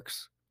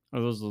sharks. Are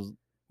those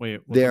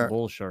wait, what's They're- a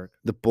bull shark?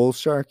 The bull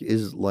shark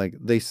is like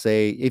they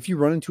say if you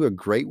run into a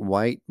great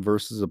white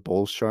versus a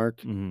bull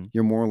shark, Mm-hmm.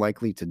 you're more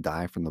likely to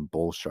die from the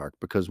bull shark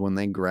because when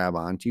they grab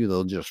onto you,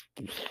 they'll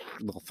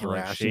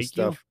thrash and shake you?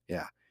 stuff.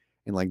 Yeah.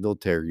 And like they'll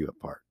tear you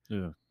apart.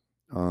 Yeah.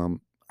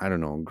 I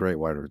don't know, great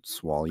white or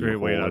swallow you Great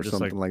white, whole I'm or just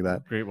something like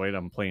that. Great white,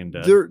 I'm playing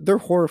dead. They're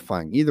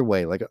horrifying either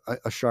way. Like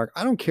a shark,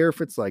 I don't care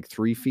if it's like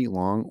 3 feet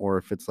long or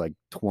if it's like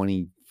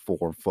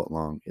 24 foot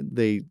long.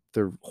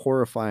 They're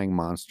horrifying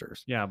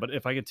monsters. Yeah, but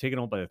if I get taken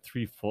out by a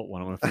 3-foot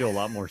one, I'm gonna feel a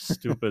lot more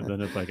stupid than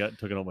if I got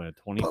taken out by a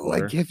 20 But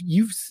footer. like if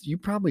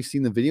you've probably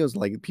seen the videos,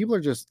 like people are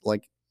just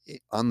like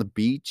on the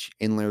beach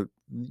and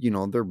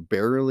they're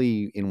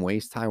barely in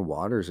waist high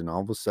waters, and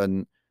all of a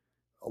sudden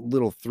a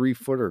little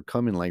 3-footer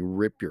come and like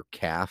rip your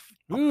calf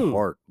Ooh.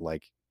 apart.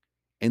 Like,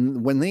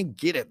 and when they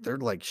get it, they're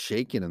like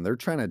shaking and they're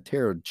trying to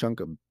tear a chunk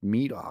of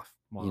meat off.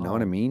 You know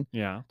what I Wow. mean?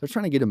 Yeah. They're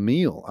trying to get a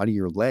meal out of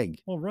your leg.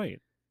 Well,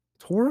 right.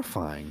 It's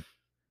horrifying.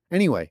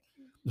 Anyway,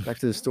 back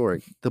to the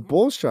story. The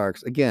bull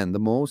sharks, again, the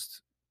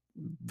most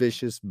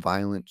vicious,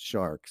 violent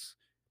sharks,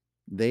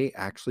 they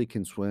actually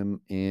can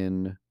swim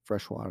in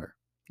fresh water.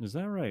 Is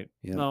that right?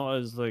 Yeah. No,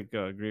 it's like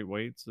great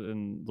whites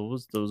and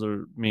those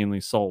are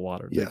mainly salt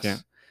water. They Yes.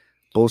 can't.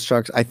 Bull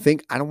sharks, I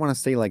don't want to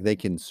say like they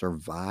can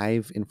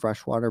survive in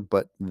fresh water,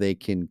 but they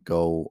can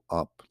go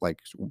up like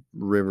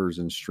rivers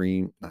and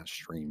not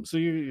streams. So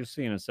you're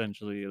saying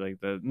essentially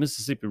like the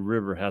Mississippi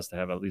River has to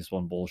have at least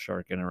one bull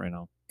shark in it right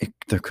now.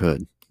 There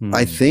could. Hmm.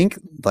 I think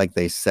like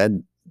they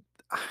said,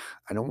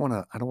 I don't want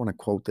to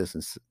quote this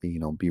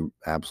and be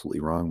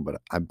absolutely wrong,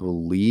 but I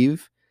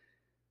believe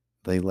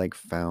they like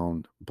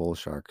found bull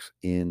sharks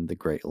in the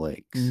Great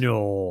Lakes.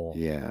 No.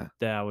 Yeah.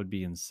 That would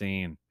be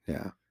insane.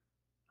 Yeah.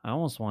 I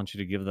almost want you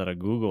to give that a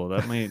Google.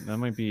 That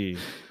might be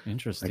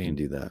interesting. I can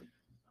do that.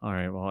 All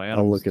right. Well,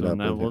 I'll look it Adam's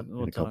up doing that. in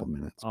We'll a couple talk-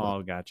 minutes.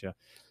 Oh, gotcha.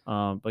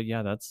 But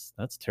yeah, that's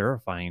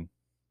terrifying.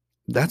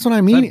 That's what I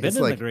So mean. I've been It's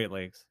in like the Great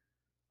Lakes.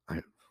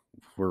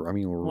 we're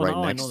Well, right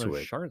now next I know to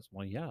there's it. sharks.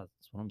 Well, yeah,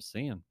 that's what I'm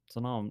saying. So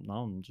now I'm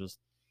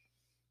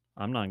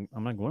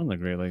not going to the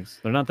Great Lakes.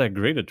 They're not that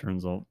great, it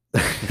turns out.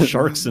 There's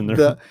sharks in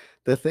there.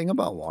 The thing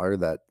about water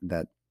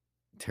that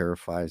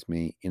terrifies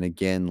me, and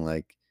again,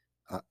 like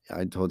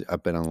I told you,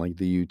 I've been on like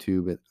the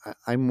YouTube, and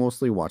I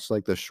mostly watch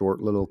like the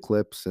short little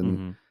clips, and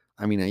Mhm.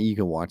 I mean you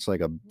can watch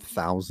like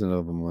 1,000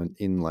 of them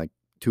in like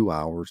 2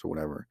 hours or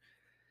whatever,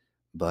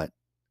 but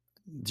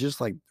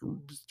just like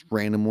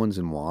random ones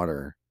in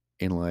water,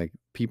 and like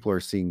people are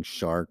seeing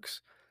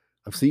sharks.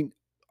 I've seen.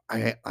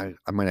 I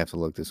might have to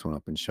look this one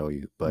up and show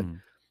you, but.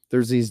 Mhm.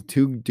 There's these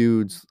 2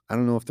 dudes. I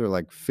don't know if they're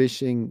like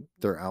fishing.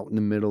 They're out in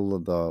the middle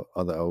of the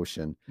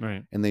ocean,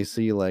 Right. and they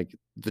see like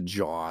the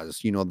jaws,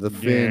 the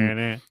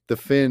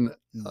fin,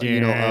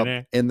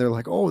 up, and they're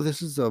like, "Oh,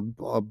 this is a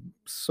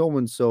so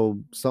and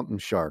so something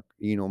shark.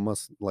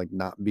 Must like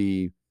not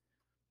be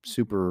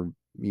super,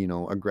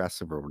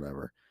 aggressive or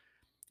whatever."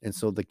 And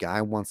so the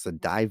guy wants to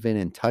dive in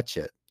and touch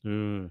it. Ugh.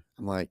 I'm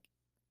like,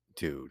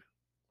 dude,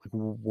 like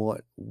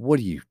what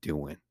are you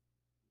doing?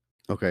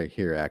 Okay,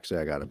 here, actually,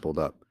 I got it pulled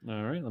up.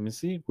 All right, let me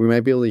see. We might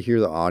be able to hear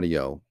the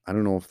audio. I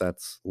don't know if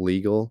that's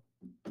legal,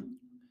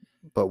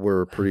 but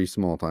we're a pretty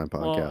small time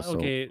podcast. Well,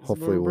 okay, so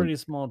hopefully we're pretty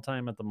small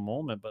time at the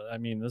moment, but I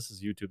mean, this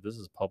is YouTube. This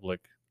is public.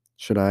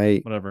 Should I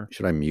Whatever.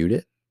 mute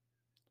it?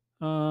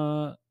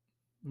 No,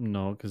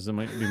 because it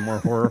might be more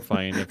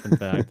horrifying if, in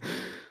fact.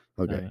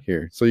 Okay,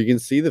 here. So you can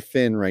see the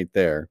fin right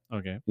there.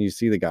 Okay. And you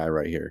see the guy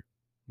right here.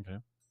 Okay.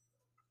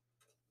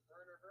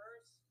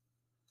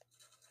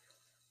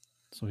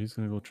 So he's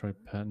gonna go try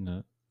petting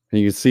it. And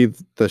you can see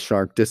the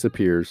shark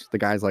disappears. The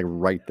guy's like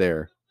right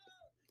there.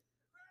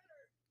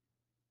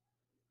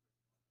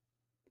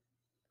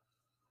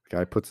 The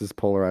guy puts his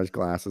polarized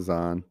glasses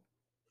on.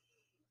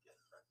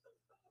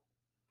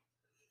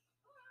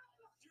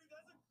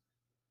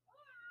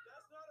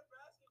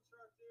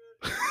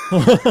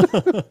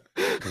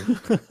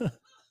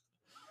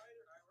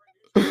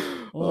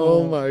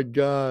 Oh my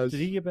gosh. Did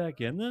he get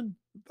back in then?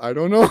 I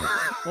don't know.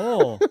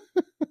 Oh.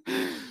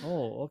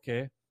 Oh,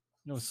 okay.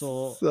 No,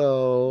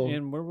 So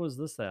and where was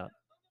this at?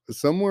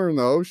 somewhere in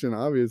the ocean,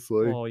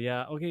 obviously. Oh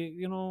yeah. Okay,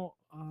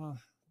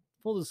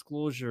 full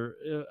disclosure,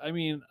 I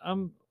mean,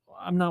 I'm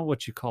not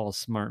what you call a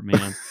smart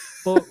man,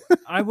 but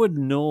I would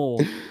know,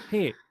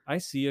 hey, I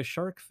see a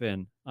shark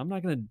fin. I'm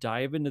not going to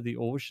dive into the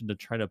ocean to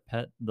try to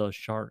pet the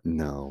shark.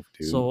 No,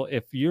 dude. So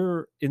if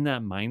you're in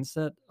that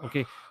mindset,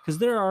 okay, because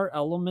there are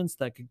elements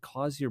that could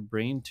cause your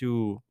brain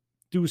to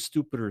do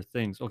stupider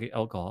things. Okay,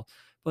 alcohol,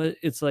 but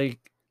it's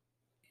like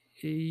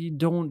you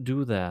don't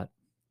do that.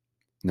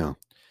 No.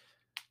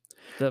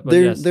 But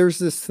There's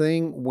this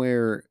thing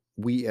where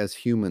we as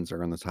humans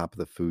are on the top of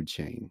the food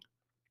chain.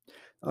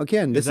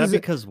 Again, is that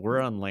because we're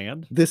on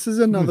land? This is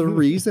another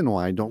reason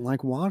why I don't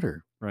like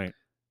water. Right.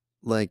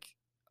 Like,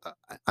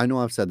 I know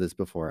I've said this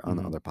before on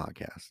the Mhm. other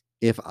podcast.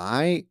 If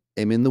I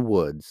am in the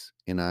woods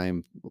and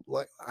I'm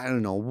like, I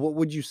don't know, what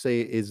would you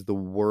say is the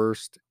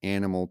worst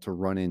animal to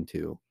run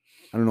into?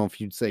 I don't know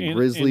if you'd say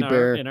grizzly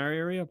bear in our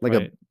area, like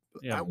probably,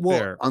 yeah,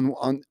 bear.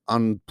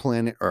 on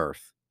planet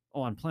Earth,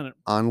 Oh, on planet.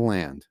 on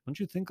land. Don't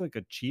you think like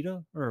a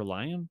cheetah or a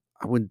lion?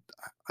 I would,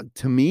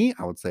 to me,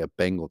 I would say a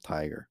Bengal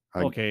tiger.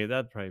 Okay,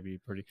 that'd probably be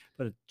pretty.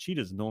 But a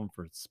cheetah's known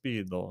for its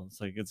speed, though. It's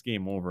like it's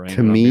game over.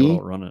 To me,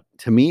 run it.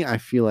 To me, I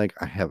feel like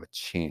I have a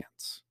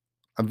chance,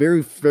 a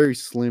very, very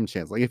slim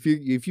chance. Like if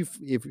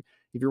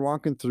you're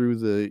walking through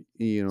the,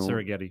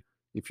 Serengeti,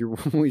 if you're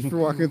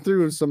walking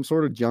through some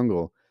sort of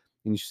jungle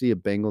and you see a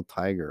Bengal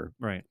tiger,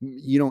 right?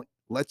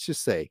 Let's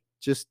just say,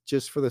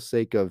 just for the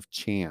sake of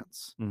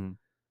chance, Mhm.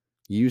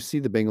 you see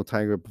the Bengal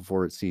tiger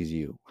before it sees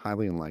you.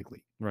 Highly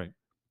unlikely, Right?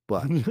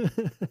 but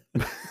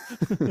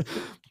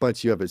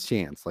but you have a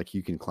chance. Like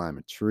you can climb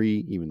a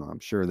tree, even though I'm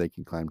sure they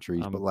can climb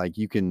trees. But like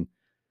you can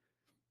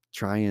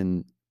try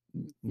and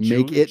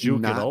make it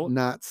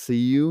not see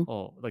you.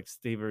 Oh, like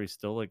stay very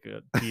still, like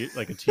a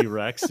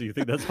T-Rex. So you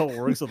think that's how it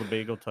works with a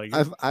Bengal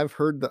tiger? I've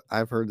heard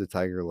the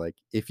tiger, like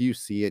if you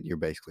see it, you're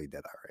basically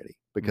dead already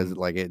because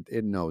like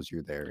it knows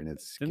you're there and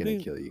it's gonna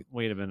kill you.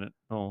 Wait a minute.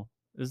 Oh,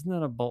 isn't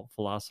that about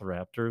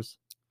velociraptors?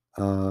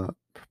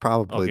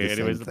 Probably. Okay. The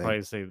Anyways, same thing.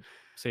 probably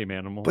same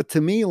animal. But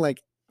to me,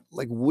 like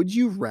would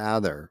you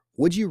rather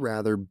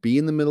be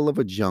in the middle of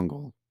a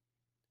jungle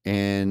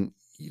and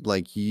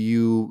like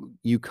you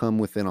come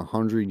within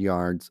 100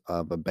 yards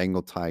of a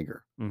Bengal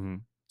tiger,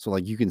 so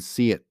like you can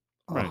see it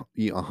right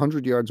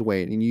 100 yards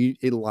away and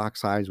it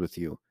locks eyes with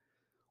you,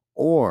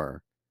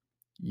 or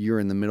you're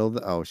in the middle of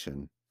the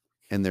ocean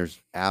and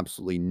there's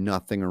absolutely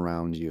nothing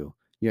around you,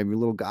 you have your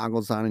little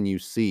goggles on and you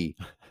see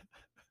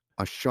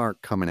a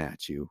shark coming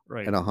at you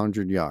at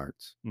 100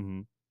 yards.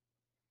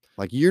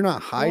 Like you're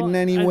not hiding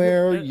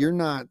anywhere. You're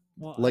not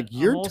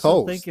you're I'm toast.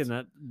 also thinking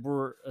that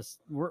we're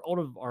out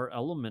of our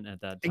element at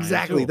that time.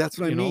 Exactly. Too, that's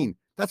what I mean.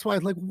 That's why,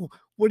 like,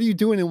 what are you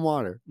doing in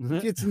water?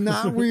 It's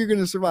not where you're going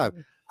to survive.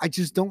 I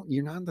just don't.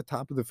 You're not on the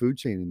top of the food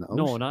chain in the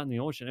ocean. No, not in the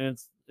ocean. And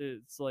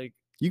it's like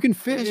you can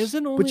fish,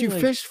 but you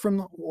fish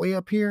from way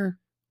up here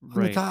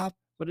on the top.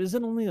 But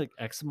isn't only like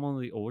X amount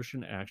of the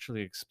ocean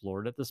actually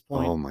explored at this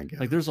point? Oh my god!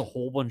 Like there's a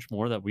whole bunch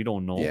more that we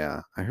don't know.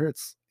 Yeah, I heard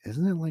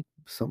isn't it like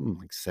something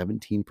like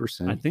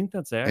 17%? I think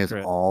that's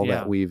accurate. Is all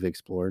that we've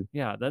explored.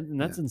 Yeah,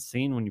 that's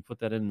insane when you put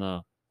that in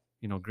the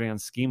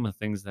grand scheme of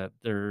things, that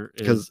there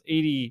is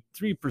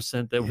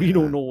 83% that we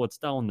don't know what's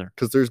down there.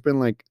 Because there's been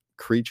like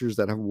creatures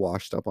that have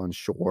washed up on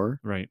shore,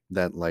 right?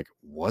 That like,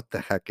 what the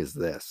heck is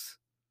this?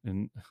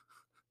 And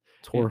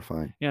it's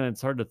horrifying. Yeah, and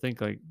it's hard to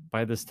think, like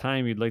by this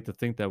time you'd like to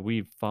think that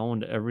we've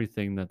found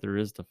everything that there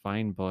is to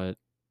find, but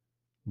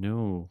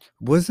no.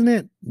 Wasn't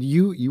it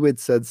you had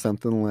said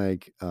something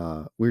like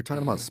we were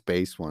talking about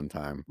space one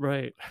time,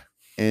 right?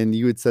 And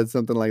you had said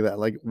something like that,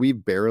 like we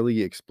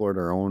barely explored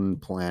our own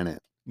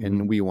planet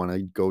and we want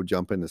to go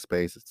jump into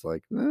space. It's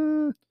like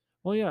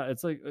well, yeah,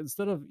 it's like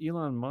instead of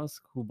Elon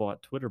Musk, who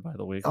bought Twitter, by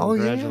the way,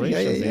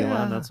 congratulations,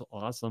 Elon, that's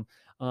awesome.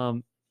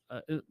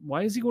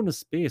 Why is he going to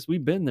space?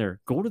 We've been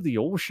there. Go to the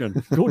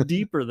ocean. Go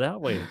deeper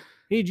that way.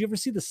 Hey, did you ever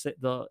see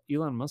the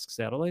Elon Musk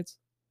satellites?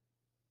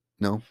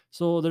 No.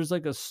 So there's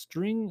like a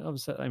string of,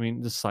 this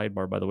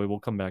sidebar, by the way,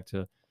 we'll come back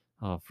to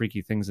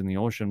freaky things in the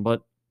ocean,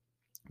 but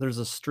there's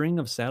a string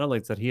of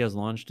satellites that he has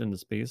launched into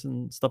space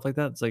and stuff like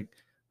that. It's like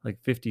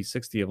 50,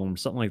 60 of them or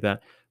something like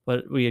that.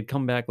 But we had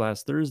come back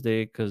last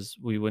Thursday because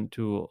we went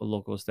to a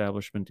local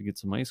establishment to get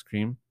some ice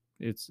cream.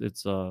 It's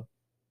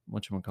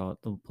whatchamacallit,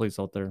 the place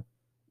out there.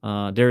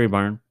 Dairy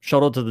Barn.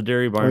 Shout out to the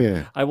Dairy Barn. Oh,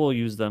 yeah. I will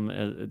use them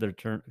as their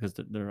turn because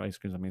their ice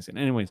cream is amazing.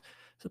 Anyways,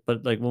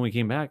 but like when we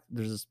came back,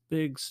 there's this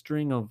big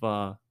string of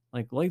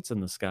like lights in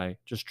the sky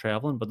just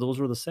traveling, but those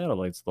were the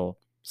satellites though.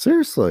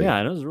 Seriously? Yeah,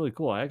 and it was really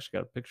cool. I actually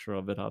got a picture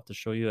of it. I'll have to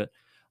show you it.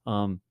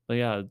 But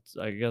yeah,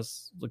 I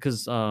guess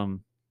because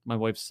my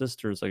wife's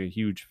sister is like a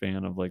huge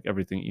fan of like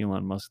everything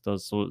Elon Musk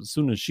does. So as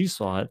soon as she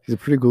saw it, He's a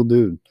pretty cool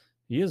dude.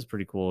 he is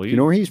pretty cool. Do you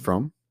know where he's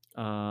from?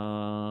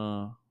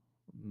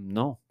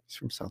 No. He's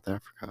from South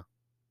Africa.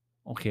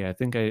 Okay, I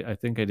think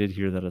I did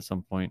hear that at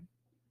some point.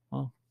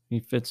 Well, he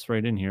fits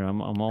right in here.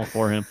 I'm all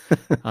for him.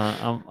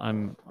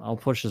 I'll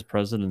push his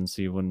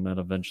presidency when that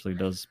eventually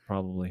does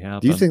probably happen.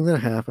 Do you think that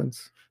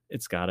happens?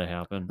 It's got to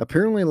happen?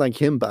 Apparently, like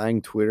him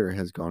buying Twitter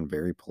has gone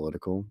very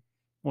political.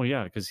 Well,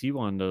 yeah, because he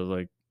wanted to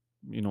like,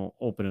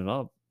 open it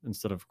up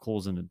instead of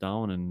closing it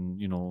down, and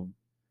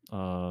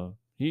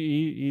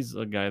he's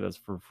a guy that's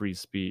for free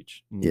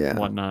speech and Yeah.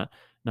 whatnot,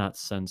 not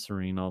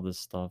censoring all this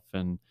stuff,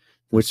 and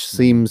Which this-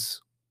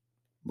 seems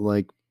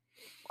like,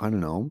 I don't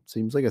know,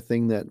 seems like a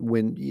thing that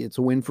it's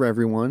a win for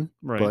everyone,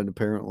 Right. but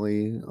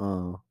apparently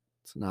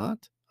it's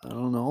not. I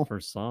don't know.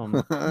 for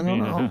some. I don't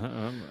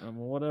know.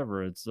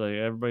 Whatever. It's like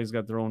everybody's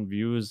got their own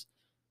views.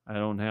 I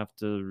don't have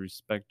to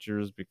respect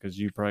yours because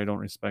you probably don't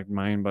respect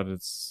mine, but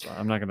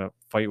I'm not gonna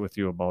fight with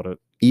you about it. I'm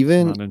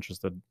Even not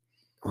interested.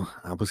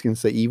 I was gonna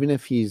say, even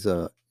if he's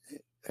an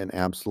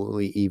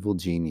absolutely evil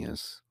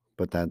genius,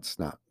 but that's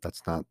not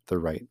the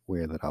right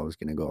way that I was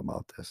gonna go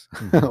about this.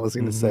 I was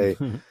gonna say,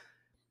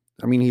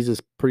 I mean, he's a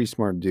pretty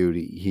smart dude.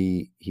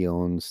 He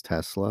owns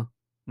Tesla,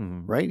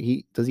 right?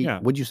 Yeah.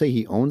 Would you say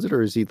he owns it,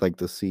 or is he like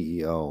the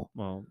CEO?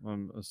 Well,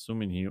 I'm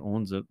assuming he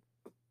owns it.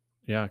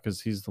 Yeah,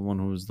 because he's the one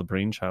who's the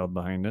brainchild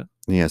behind it.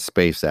 Yeah,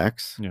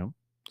 SpaceX. Yeah.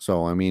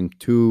 So I mean,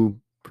 two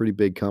pretty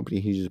big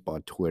companies. He just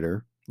bought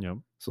Twitter. Yeah.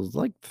 So it's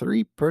like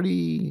three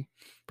pretty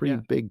Yeah.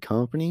 big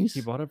companies.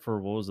 He bought it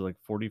for what was it, like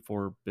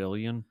 44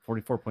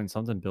 point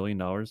something billion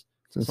dollars.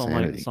 It's So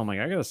insanity. I'm like,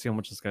 I gotta see how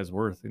much this guy's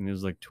worth. And he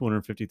was like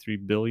 253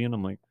 billion.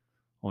 I'm like,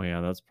 oh yeah,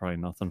 that's probably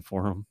nothing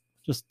for him.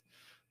 Just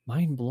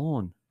mind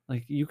blown.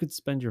 Like you could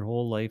spend your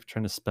whole life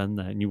trying to spend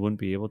that and you wouldn't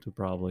be able to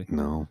probably.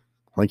 No,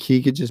 like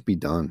he could just be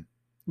done.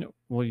 No,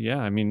 well, yeah.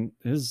 I mean,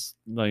 like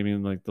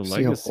the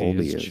See how legacy, old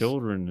he his is.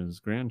 children, his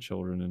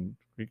grandchildren, and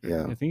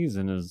Yeah. I think he's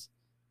in his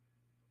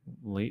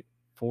late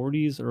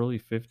 40s, early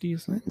 50s.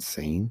 Isn't that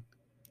insane?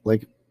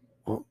 Like,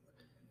 well,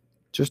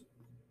 just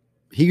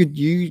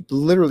you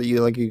literally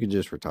like you could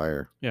just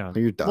retire. Yeah. Like,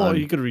 you're done. Well,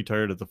 he could have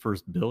retired at the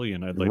first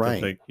billion. I'd like right?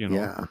 to think,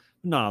 Yeah,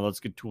 nah, let's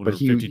get but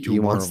 252 he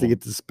more wants of to them.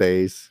 get to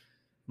space.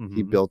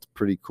 He Mhm, built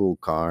pretty cool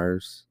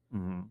cars.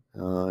 mhm.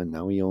 And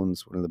now he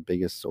owns one of the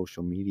biggest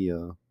social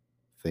media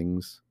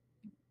things,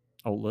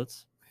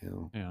 outlets.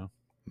 in Yeah.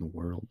 the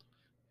world.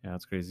 Yeah,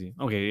 it's crazy.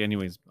 Okay,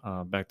 anyways,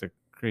 back to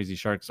crazy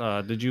sharks.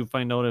 Did you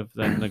find out if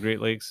then the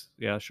Great Lakes,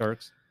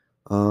 sharks?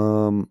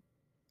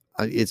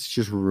 It's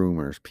just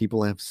rumors.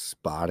 People have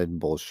spotted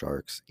bull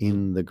sharks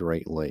in the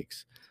Great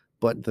Lakes,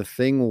 but the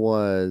thing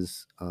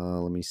was,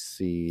 let me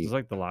see. It's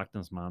like the Loch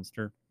Ness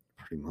monster.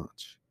 Pretty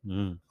much.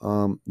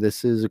 Mm.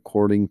 This is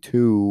according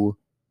to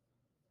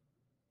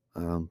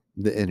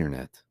the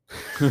internet.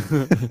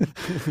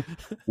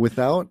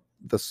 Without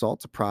the salt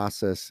to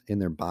process in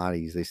their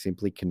bodies, they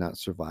simply cannot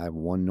survive.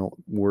 One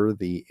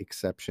noteworthy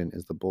exception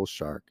is the bull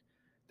shark.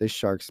 This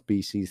shark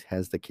species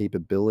has the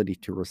capability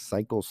to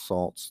recycle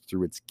salts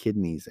through its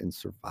kidneys and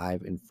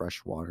survive in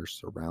freshwater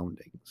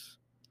surroundings.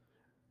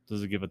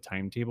 Does it give a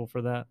timetable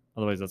for that?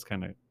 Otherwise, that's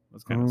kind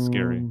of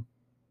scary.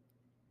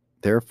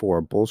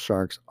 Therefore, bull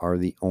sharks are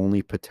the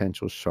only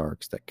potential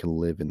sharks that can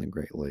live in the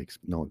Great Lakes.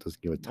 No, it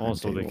doesn't give a timetable. Oh,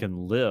 so they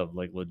can live,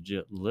 like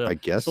legit live. I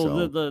guess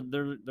so.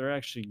 They're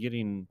actually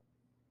getting.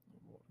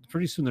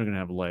 Pretty soon they're gonna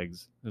have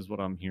legs, is what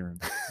I'm hearing.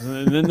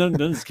 And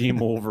then it's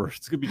game over.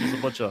 It's gonna be just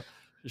a bunch of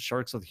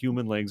sharks with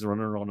human legs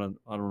running around.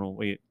 I don't know.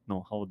 Wait,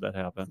 no. How would that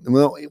happen?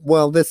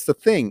 Well, that's the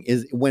thing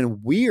is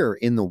when we're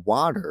in the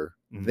water,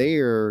 Mhm.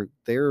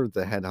 they're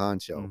the head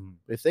honcho. Mhm.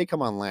 If they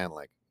come on land,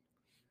 like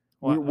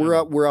Well,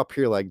 we're up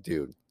here, like,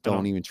 dude,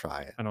 don't even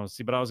try it. I know.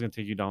 See, but I was gonna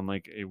take you down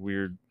like a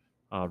weird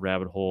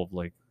rabbit hole of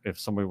like if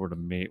somebody were to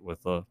mate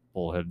with a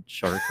bullhead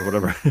shark or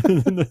whatever,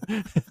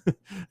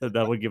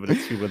 that would give it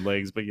its human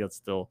legs, but yet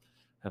still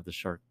have the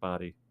shark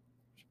body.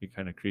 Should be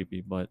kind of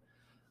creepy, but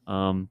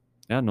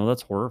yeah, no,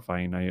 that's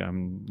horrifying.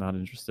 I'm not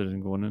interested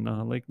in going in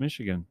Lake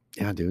Michigan.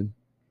 Yeah, dude.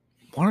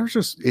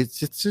 Water's it's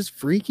just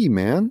freaky,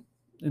 man.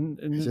 And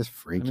It's just I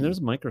freaky. mean, there's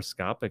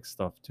microscopic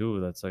stuff too.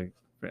 That's like,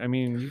 I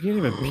mean, you can't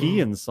even pee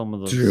in some of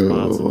the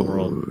spots in the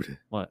world. Dude,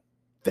 What?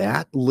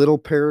 that little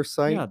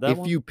parasite, Yeah, that if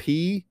one- you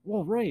pee,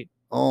 Well, right.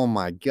 oh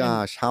my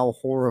gosh, how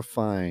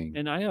horrifying.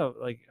 And I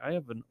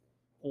have an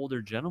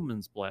older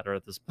gentleman's bladder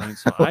at this point,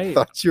 so I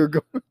thought you were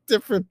going a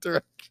different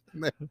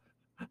direction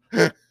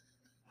there.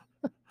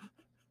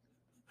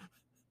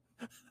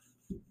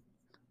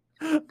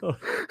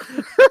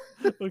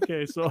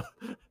 Okay, so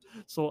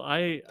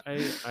I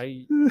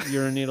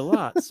urinate a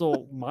lot,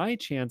 so my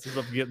chances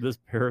of getting this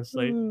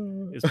parasite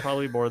is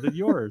probably more than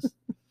yours.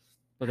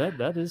 But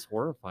that is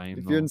horrifying.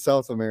 If you're in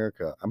South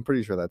America, I'm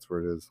pretty sure that's where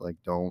it is. Like,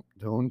 don't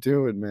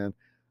do it, man.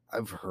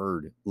 I've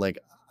heard, like,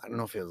 I don't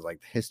know if it was like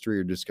History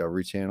or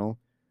Discovery Channel,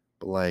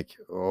 but like,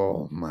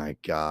 oh my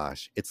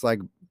gosh, it's like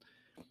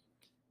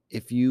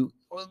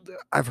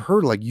I've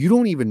heard, like, you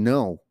don't even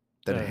know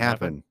that it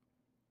happened.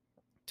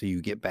 till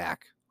you get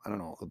back. I don't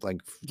know,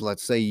 like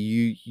let's say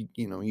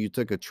you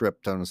took a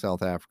trip down to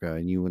South Africa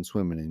and you went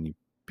swimming and you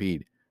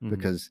peed Mhm.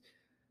 because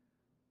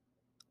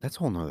that's a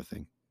whole nother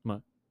thing.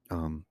 What?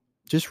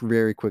 Just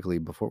very quickly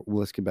before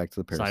let's get back to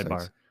the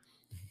parasites.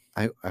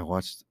 Sidebar. I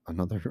watched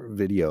another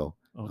video.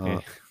 Okay.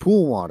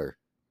 Pool water.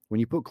 When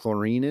you put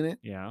chlorine in it,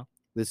 Yeah.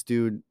 this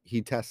dude,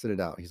 he tested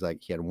it out. He's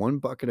like, he had 1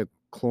 bucket of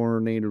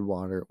chlorinated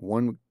water,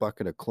 1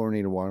 bucket of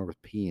chlorinated water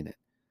with pee in it.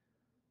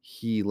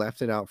 He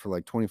left it out for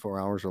like 24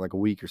 hours or like a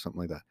week or something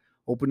like that.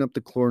 Opened up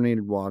the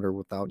chlorinated water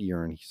without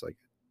urine. He's like,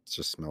 it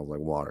just smells like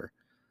water.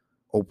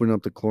 Open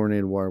up the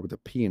chlorinated water with the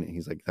pee in it.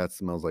 He's like, that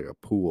smells like a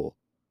pool.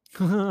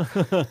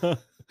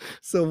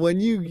 So when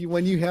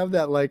you have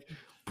that like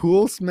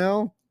pool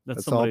smell,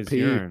 That's all somebody's pee.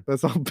 urine.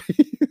 That's all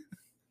pee.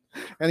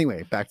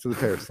 Anyway, back to the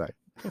parasite.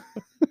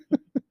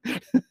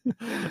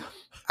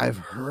 I've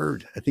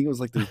heard, I think it was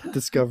like the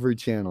Discovery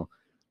Channel,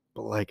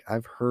 but like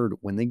I've heard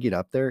when they get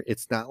up there,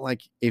 it's not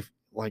like if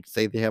like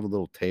say they have a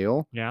little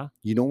tail, Yeah.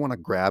 you don't want to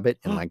grab it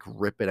and like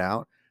rip it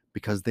out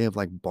because they have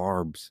like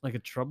barbs, Like a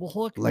treble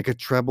hook? like a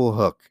treble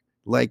hook.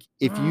 Like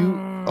if you,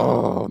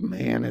 oh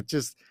man, it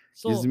just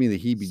gives me the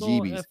So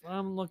heebie-jeebies. if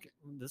I'm looking,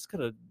 this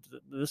could have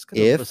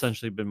If-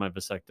 essentially been my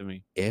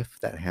vasectomy. If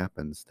that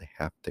happens, they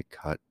have to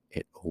cut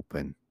it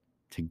open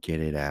to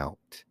get it out.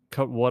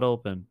 Cut what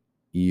open?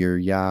 Your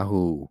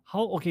Yahoo,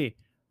 How? Okay.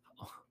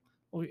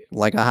 Okay.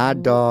 like a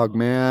hot dog,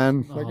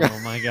 man. Oh Like a-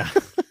 my god.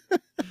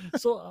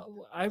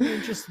 So I'm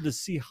interested to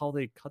see how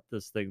they cut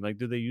this thing. Like,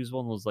 do they use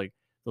one of those like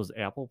those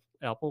apple?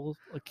 Well,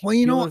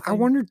 you know, peeler I thing?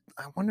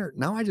 wonder.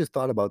 Now I just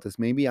thought about this.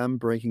 Maybe I'm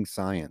breaking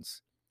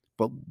science,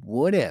 but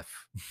what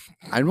if?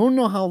 I don't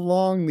know how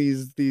long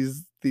these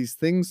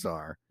things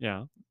are.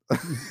 Yeah.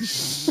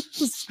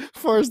 As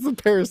far as the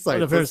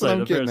parasites, Oh, the that's what parasite. I'm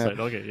The getting at.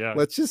 parasite. Okay. Yeah.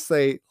 Let's just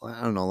say,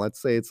 I don't know.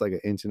 Let's say it's like 1.5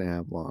 inches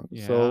long.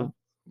 So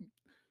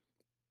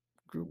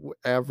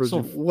average,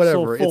 So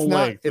whatever. full It's not.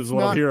 length It's is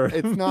what I'm not. hearing.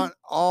 It's not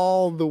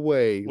all the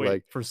way. Wait,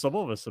 Like for some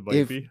of us, it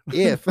might be.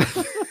 if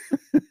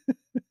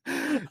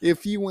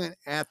if you went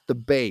at the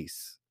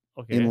base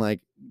Okay. and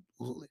like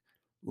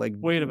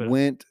Wait a minute.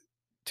 went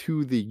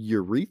to the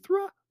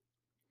urethra,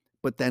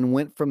 but then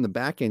went from the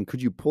back end,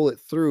 could you pull it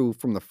through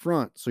from the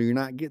front so you're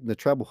not getting the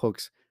treble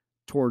hooks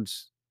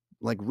towards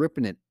like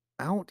ripping it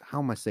out? How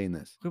am I saying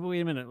this?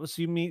 Wait a minute.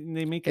 So you mean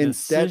they make an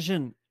Instead-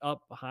 incision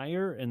up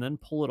higher and then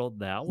pull it out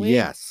that way?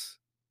 Yes.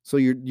 So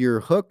your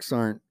hooks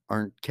aren't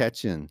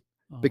catching,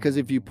 because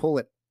if you Oh. pull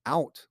it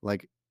out,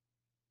 like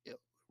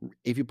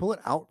if you pull it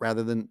out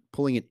rather than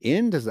pulling it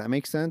in, does that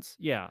make sense?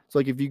 Yeah. So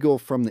like if you go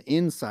from the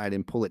inside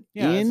and pull it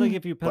Yeah, in, it's like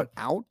if you but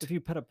pet out. if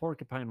you pet a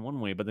porcupine one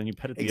way, but then you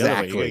pet it the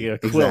Exactly, other way, you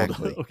get a quill.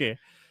 exactly. Okay.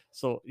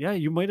 So yeah,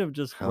 you might have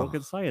just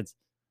broken Oh. science.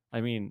 I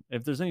mean,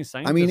 if there's any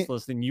scientists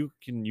listening, you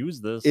can use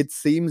this. It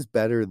seems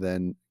better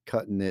than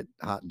cutting it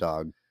hot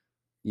dog,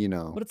 you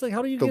know. But it's like,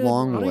 how do you the get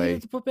long it, how do you way. get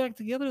it to put back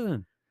together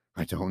then?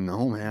 I don't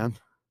know, man.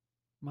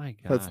 My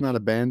God. That's not a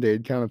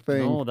Band-Aid kind of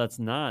thing. No, that's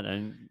not.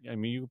 And I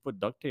mean, you could put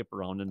duct tape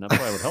around it, and that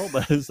probably would help.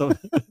 But so,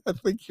 I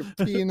think you're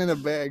peeing in a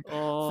bag for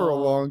a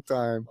Oh, long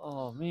time.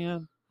 Oh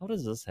man, how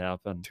does this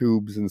happen?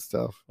 Tubes and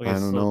stuff. Okay, I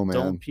don't so know, man.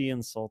 don't pee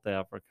in South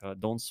Africa.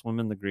 Don't swim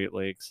in the Great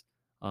Lakes.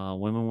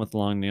 Women with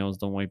long nails,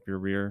 don't wipe your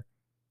rear.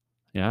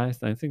 Yeah,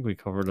 I think we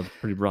covered a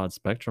pretty broad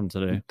spectrum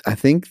today. I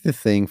think the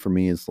thing for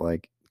me is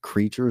like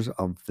creatures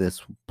of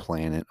this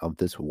planet, of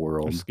this They're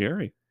world,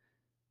 scary.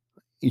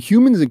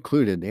 humans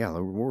included. Yeah,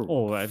 we're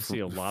Oh, I've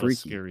seen a lot freaky, of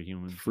scary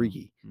humans. yeah.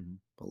 freaky. Mhm.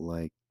 But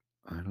like,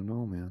 I don't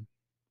know, man.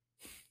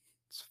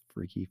 It's a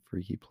freaky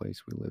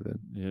place we live in.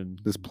 Yeah,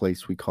 This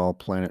place we call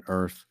planet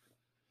Earth.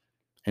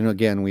 And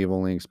again, we've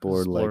only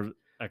explored like,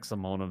 X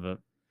amount of it.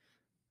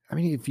 I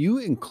mean, if you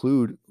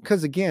include,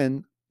 because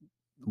again,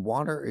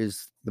 water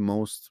is the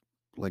most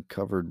like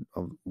covered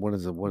of what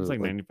is it? What It's is like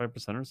it?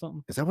 95% or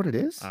something. Is that what it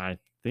is? I It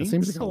think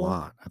seems like so. a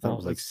lot. I thought Well, it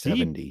was like it's deep.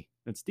 70.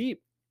 It's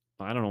deep.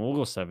 I don't know. We'll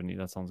go 70.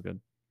 That sounds good.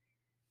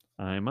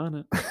 I'm on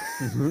it.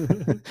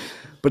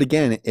 But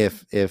again,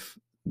 if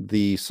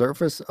the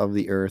surface of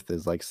the earth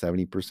is like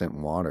 70%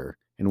 water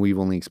and we've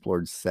only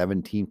explored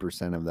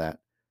 17% of that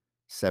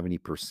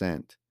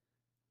 70%,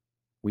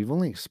 we've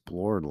only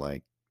explored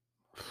like,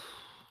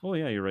 Oh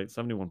yeah, you're right.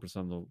 71%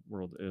 of the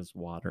world is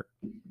water.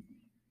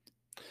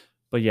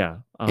 But yeah,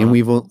 and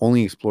we've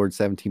only explored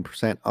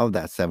 17% of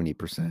that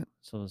 70%.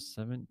 so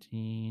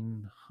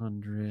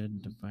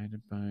 1700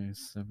 divided by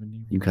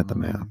 70. You got the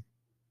math.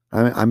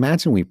 I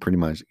imagine we pretty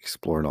much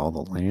explored all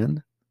the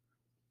land.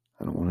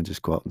 I don't want to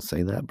just go out and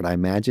say that, but I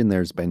imagine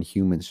there's been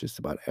humans just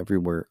about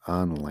everywhere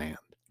on land.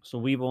 So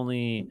we've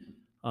only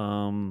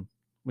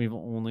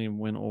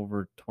went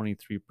over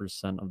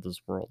 23% of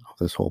this world, Of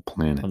this whole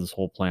planet. of this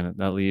whole planet.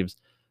 That leaves,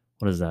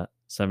 what is that?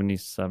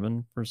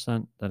 77%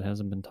 that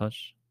hasn't been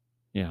touched.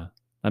 Yeah,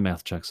 that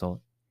math checks out.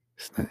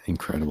 Isn't that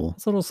incredible?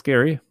 It's a little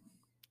scary.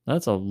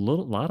 That's a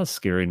lot of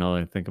scary now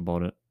that I think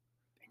about it.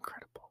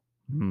 Incredible.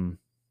 Hmm.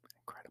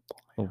 Incredible.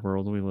 The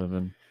world we live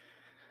in.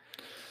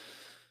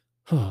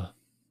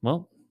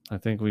 Well, I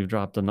think we've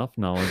dropped enough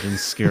knowledge and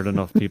scared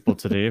enough people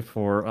today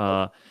for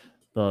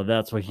the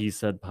That's What He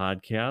Said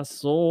podcast.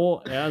 So,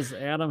 as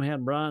Adam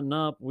had brought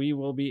up, we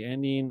will be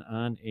ending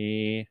on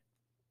a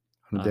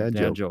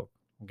Dad joke.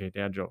 Okay,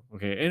 dad joke.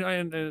 Okay,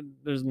 and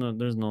there's no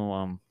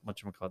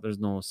whatchamacallit, there's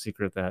no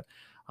secret that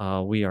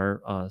we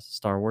are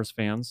Star Wars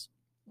fans.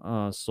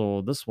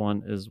 So this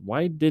one is,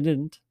 why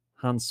didn't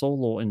Han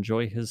Solo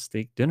enjoy his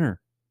steak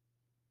dinner?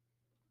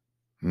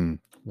 Hmm.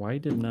 Why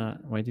did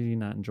he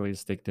not enjoy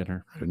his steak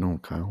dinner? I don't know,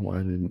 Kyle. Why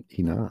didn't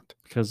he not?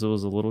 Because it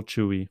was a little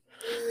chewy.